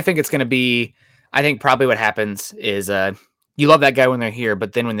word. I think it's going to be, I think probably what happens is you love that guy when they're here,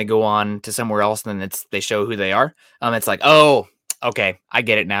 but then when they go on to somewhere else, then they show who they are. It's like, oh, okay, I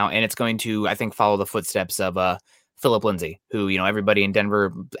get it now. And it's going to, I think, follow the footsteps of Philip Lindsay, who, everybody in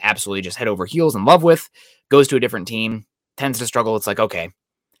Denver absolutely just head over heels in love with, goes to a different team, tends to struggle. It's like, okay,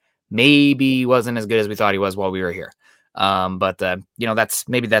 maybe he wasn't as good as we thought he was while we were here. But I'm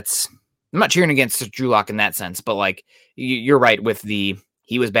not cheering against Drew Lock in that sense, but like you're right with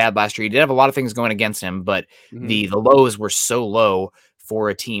he was bad last year. He did have a lot of things going against him, but the lows were so low for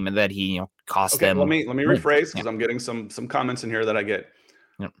a team that he cost them. Let me rephrase because I'm getting some comments in here that I get.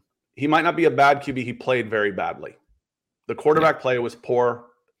 Yep. He might not be a bad QB. He played very badly. The quarterback play was poor.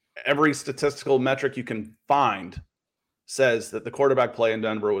 Every statistical metric you can find says that the quarterback play in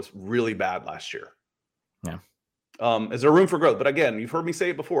Denver was really bad last year. Yeah. Is there room for growth? But again, you've heard me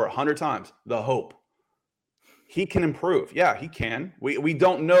say it before 100 times. The hope. He can improve. Yeah, he can. We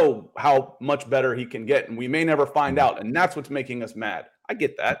don't know how much better he can get, and we may never find out. And that's what's making us mad. I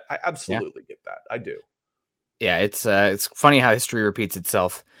get that. I absolutely get that. I do. Yeah, it's funny how history repeats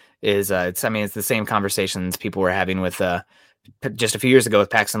itself. It's the same conversations people were having with just a few years ago with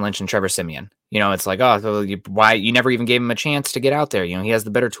Paxton Lynch and Trevor Siemian. It's like, why you never even gave him a chance to get out there? He has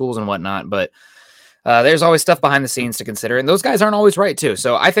the better tools and whatnot, but there's always stuff behind the scenes to consider, and those guys aren't always right too.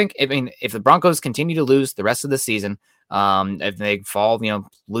 So I think, if the Broncos continue to lose the rest of the season, if they fall,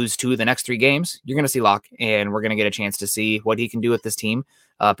 lose 2 of the next 3 games, you're going to see Locke, and we're going to get a chance to see what he can do with this team,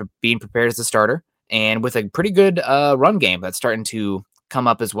 being prepared as a starter, and with a pretty good run game that's starting to come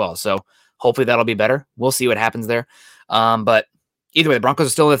up as well. So hopefully that'll be better. We'll see what happens there. But either way, the Broncos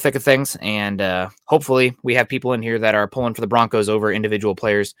are still in the thick of things, and hopefully we have people in here that are pulling for the Broncos over individual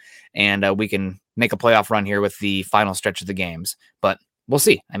players, and we can make a playoff run here with the final stretch of the games. But we'll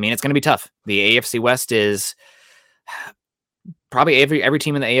see. It's going to be tough. The AFC West is probably every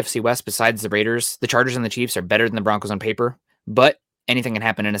team in the AFC West besides the Raiders. The Chargers and the Chiefs are better than the Broncos on paper, but anything can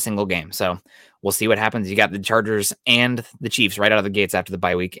happen in a single game. So we'll see what happens. You got the Chargers and the Chiefs right out of the gates after the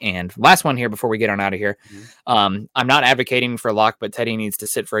bye week. And last one here before we get on out of here. I'm not advocating for Locke, but Teddy needs to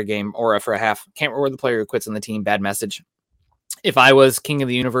sit for a game or for a half. Can't reward the player who quits on the team. Bad message. If I was king of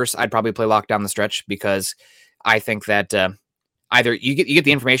the universe, I'd probably play Locke down the stretch, because I think that either you get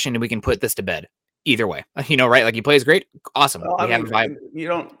the information and we can put this to bed. Either way, right? Like, he plays great. Awesome. Well, you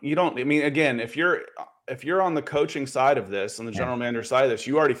don't, again, if you're on the coaching side of this, on the general manager side of this,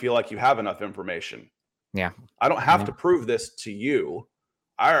 you already feel like you have enough information. Yeah. I don't have to prove this to you.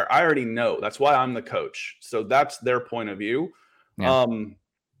 I already know. That's why I'm the coach. So that's their point of view. Yeah.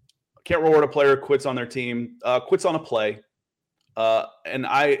 Can't reward a player who quits on their team, quits on a play. And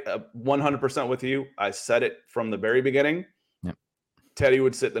I 100% with you. I said it from the very beginning. Yep. Teddy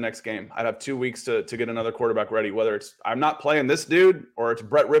would sit the next game. I'd have 2 weeks to get another quarterback ready, whether it's I'm not playing this dude or it's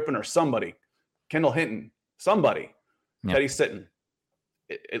Brett Rippon or somebody. Kendall Hinton, somebody. Yep. Teddy's sitting.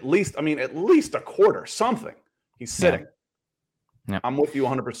 At least a quarter, something. He's sitting. Yep. I'm with you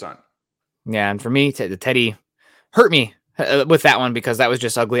 100%. Yeah, and for me, Teddy hurt me with that one, because that was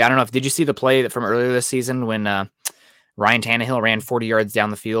just ugly. I don't know did you see the play from earlier this season when Ryan Tannehill ran 40 yards down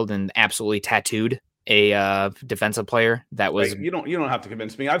the field and absolutely tattooed a defensive player? That was you don't have to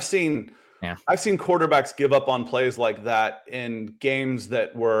convince me. I've seen I've seen quarterbacks give up on plays like that in games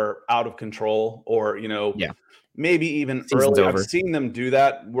that were out of control, or maybe even Season's early. over. I've seen them do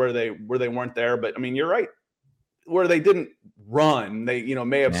that where they weren't there. But I mean, you're right. Where they didn't run, they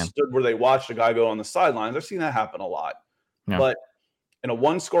may have stood where they watched a guy go on the sidelines. I've seen that happen a lot. Yeah. But in a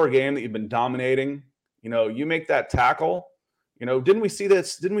one-score game that you've been dominating, you make that tackle. Didn't we see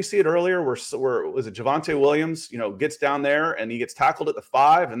this? Didn't we see it earlier? Where was it Javonte Williams? Gets down there and he gets tackled at the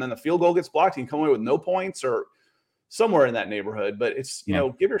 5, and then the field goal gets blocked. He can come away with no points or somewhere in that neighborhood. But it's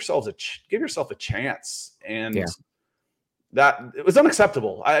give yourself a chance, and that it was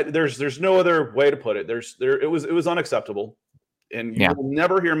unacceptable. There's no other way to put it. It was unacceptable, and you will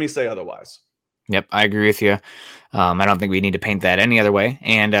never hear me say otherwise. Yep, I agree with you. I don't think we need to paint that any other way.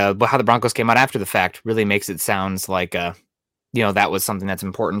 And but how the Broncos came out after the fact really makes it sound like that was something that's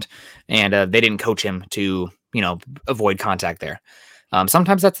important, and they didn't coach him to, avoid contact there.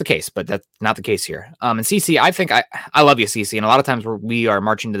 Sometimes that's the case, but that's not the case here. And CC, I think I love you, CC, and a lot of times we are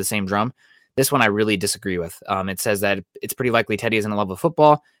marching to the same drum. This one I really disagree with. It says that it's pretty likely Teddy isn't in love with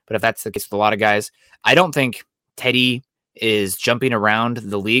football, but if that's the case with a lot of guys, I don't think Teddy is jumping around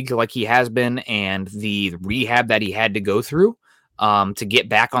the league like he has been, and the rehab that he had to go through to get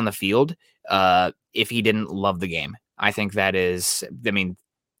back on the field if he didn't love the game. I think that is,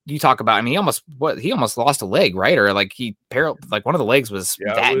 you talk about, he almost lost a leg, right? Or like one of the legs was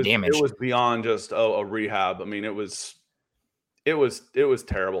damaged. It was beyond just a rehab. It was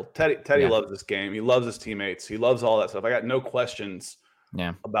terrible. Teddy loves this game. He loves his teammates. He loves all that stuff. I got no questions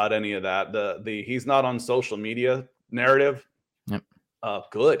about any of that. The he's not on social media narrative. Yep.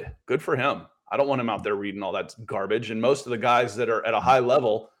 Good for him. I don't want him out there reading all that garbage. And most of the guys that are at a high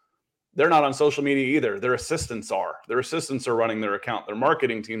level, they're not on social media either. Their assistants are. Their assistants are running their account. Their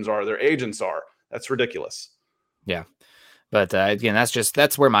marketing teams are. Their agents are. That's ridiculous. Yeah. But again,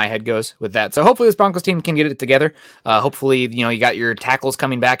 that's where my head goes with that. So hopefully this Broncos team can get it together. Hopefully, you got your tackles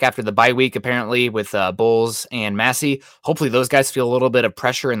coming back after the bye week, apparently, with Bowles and Massey. Hopefully those guys feel a little bit of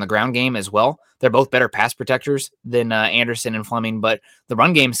pressure in the ground game as well. They're both better pass protectors than Anderson and Fleming, but the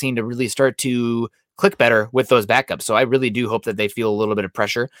run game seemed to really start to click better with those backups. So I really do hope that they feel a little bit of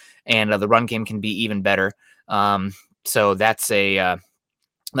pressure, and the run game can be even better. So that's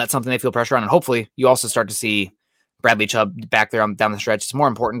something they feel pressure on. And hopefully you also start to see Bradley Chubb back there down the stretch. It's more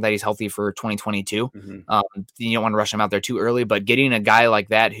important that he's healthy for 2022. Mm-hmm. You don't want to rush him out there too early, but getting a guy like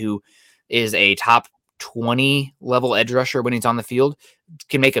that who is a top 20 level edge rusher when he's on the field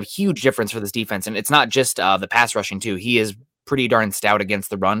can make a huge difference for this defense. And it's not just the pass rushing too. He is pretty darn stout against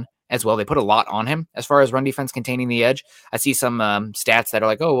the run as well. They put a lot on him as far as run defense containing the edge. I see some stats that are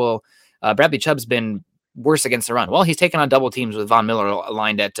like, Bradley Chubb's been worse against the run. Well, he's taken on double teams with Von Miller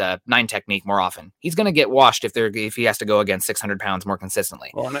aligned at 9 technique more often. He's going to get washed if he has to go against 600 pounds more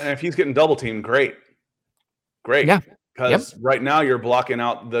consistently. Well, and if he's getting double teamed, great. Yeah. Because right now you're blocking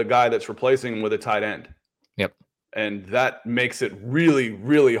out the guy that's replacing him with a tight end. Yep. And that makes it really,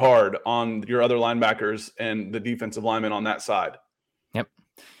 really hard on your other linebackers and the defensive linemen on that side.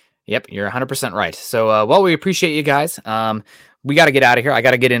 Yep. You're 100% right. So, we appreciate you guys. We got to get out of here. I got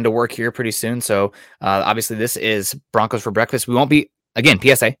to get into work here pretty soon. So obviously this is Broncos for Breakfast. We won't be, again,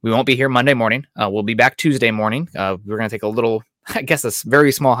 PSA, we won't be here Monday morning. We'll be back Tuesday morning. We're going to take a little, I guess, a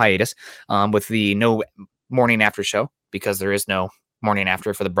very small hiatus with the no morning after show, because there is no morning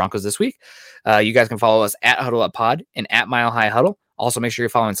after for the Broncos this week. You guys can follow us at Huddle Up Pod and at Mile High Huddle. Also, make sure you're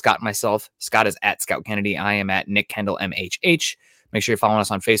following Scott and myself. Scott is at Scout Kennedy. I am at Nick Kendall MHH. Make sure you're following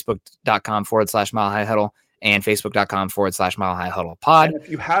us on Facebook.com/Mile High Huddle. And Facebook.com/Mile High Huddle Pod. And if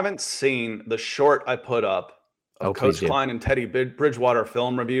you haven't seen the short I put up of Coach Klein and Teddy Bridgewater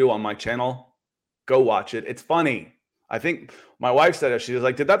film review on my channel, go watch it. It's funny. I think my wife said it. She was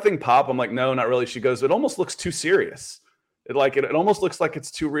like, "Did that thing pop?" I'm like, "No, not really." She goes, "It almost looks too serious. It almost looks like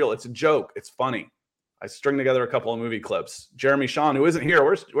it's too real. It's a joke. It's funny." I string together a couple of movie clips. Jeremy Shawn, who isn't here.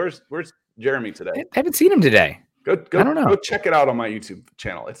 Where's Jeremy today? I haven't seen him today. Go. I don't know. Go check it out on my YouTube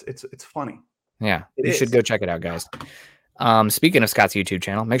channel. It's funny. Yeah, you should go check it out, guys. Speaking of Scott's YouTube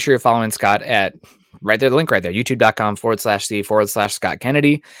channel, make sure you're following Scott at right there, the link right there, youtube.com/C/Scott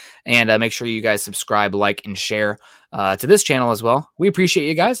Kennedy. And make sure you guys subscribe, like, and share to this channel as well. We appreciate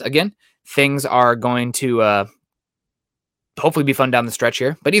you guys. Again, things are going to hopefully be fun down the stretch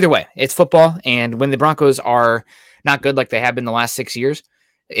here. But either way, it's football. And when the Broncos are not good like they have been the last 6 years,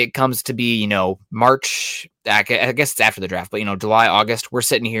 it comes to be, March, I guess it's after the draft, but, July, August, we're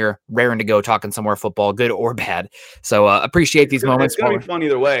sitting here raring to go talking some more football, good or bad. So appreciate these moments. It's going to be fun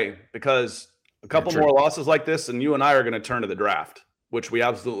either way, because a couple more losses like this and you and I are going to turn to the draft, which we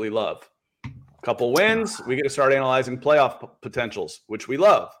absolutely love. A couple wins, we get to start analyzing playoff potentials, which we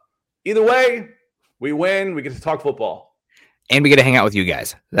love. Either way, we win. We get to talk football. And we get to hang out with you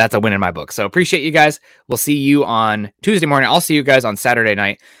guys. That's a win in my book. So appreciate you guys. We'll see you on Tuesday morning. I'll see you guys on Saturday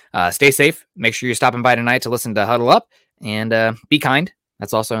night. Stay safe. Make sure you're stopping by tonight to listen to Huddle Up. And be kind.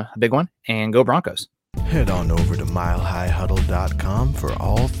 That's also a big one. And go Broncos. Head on over to milehighhuddle.com for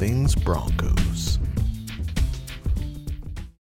all things Broncos.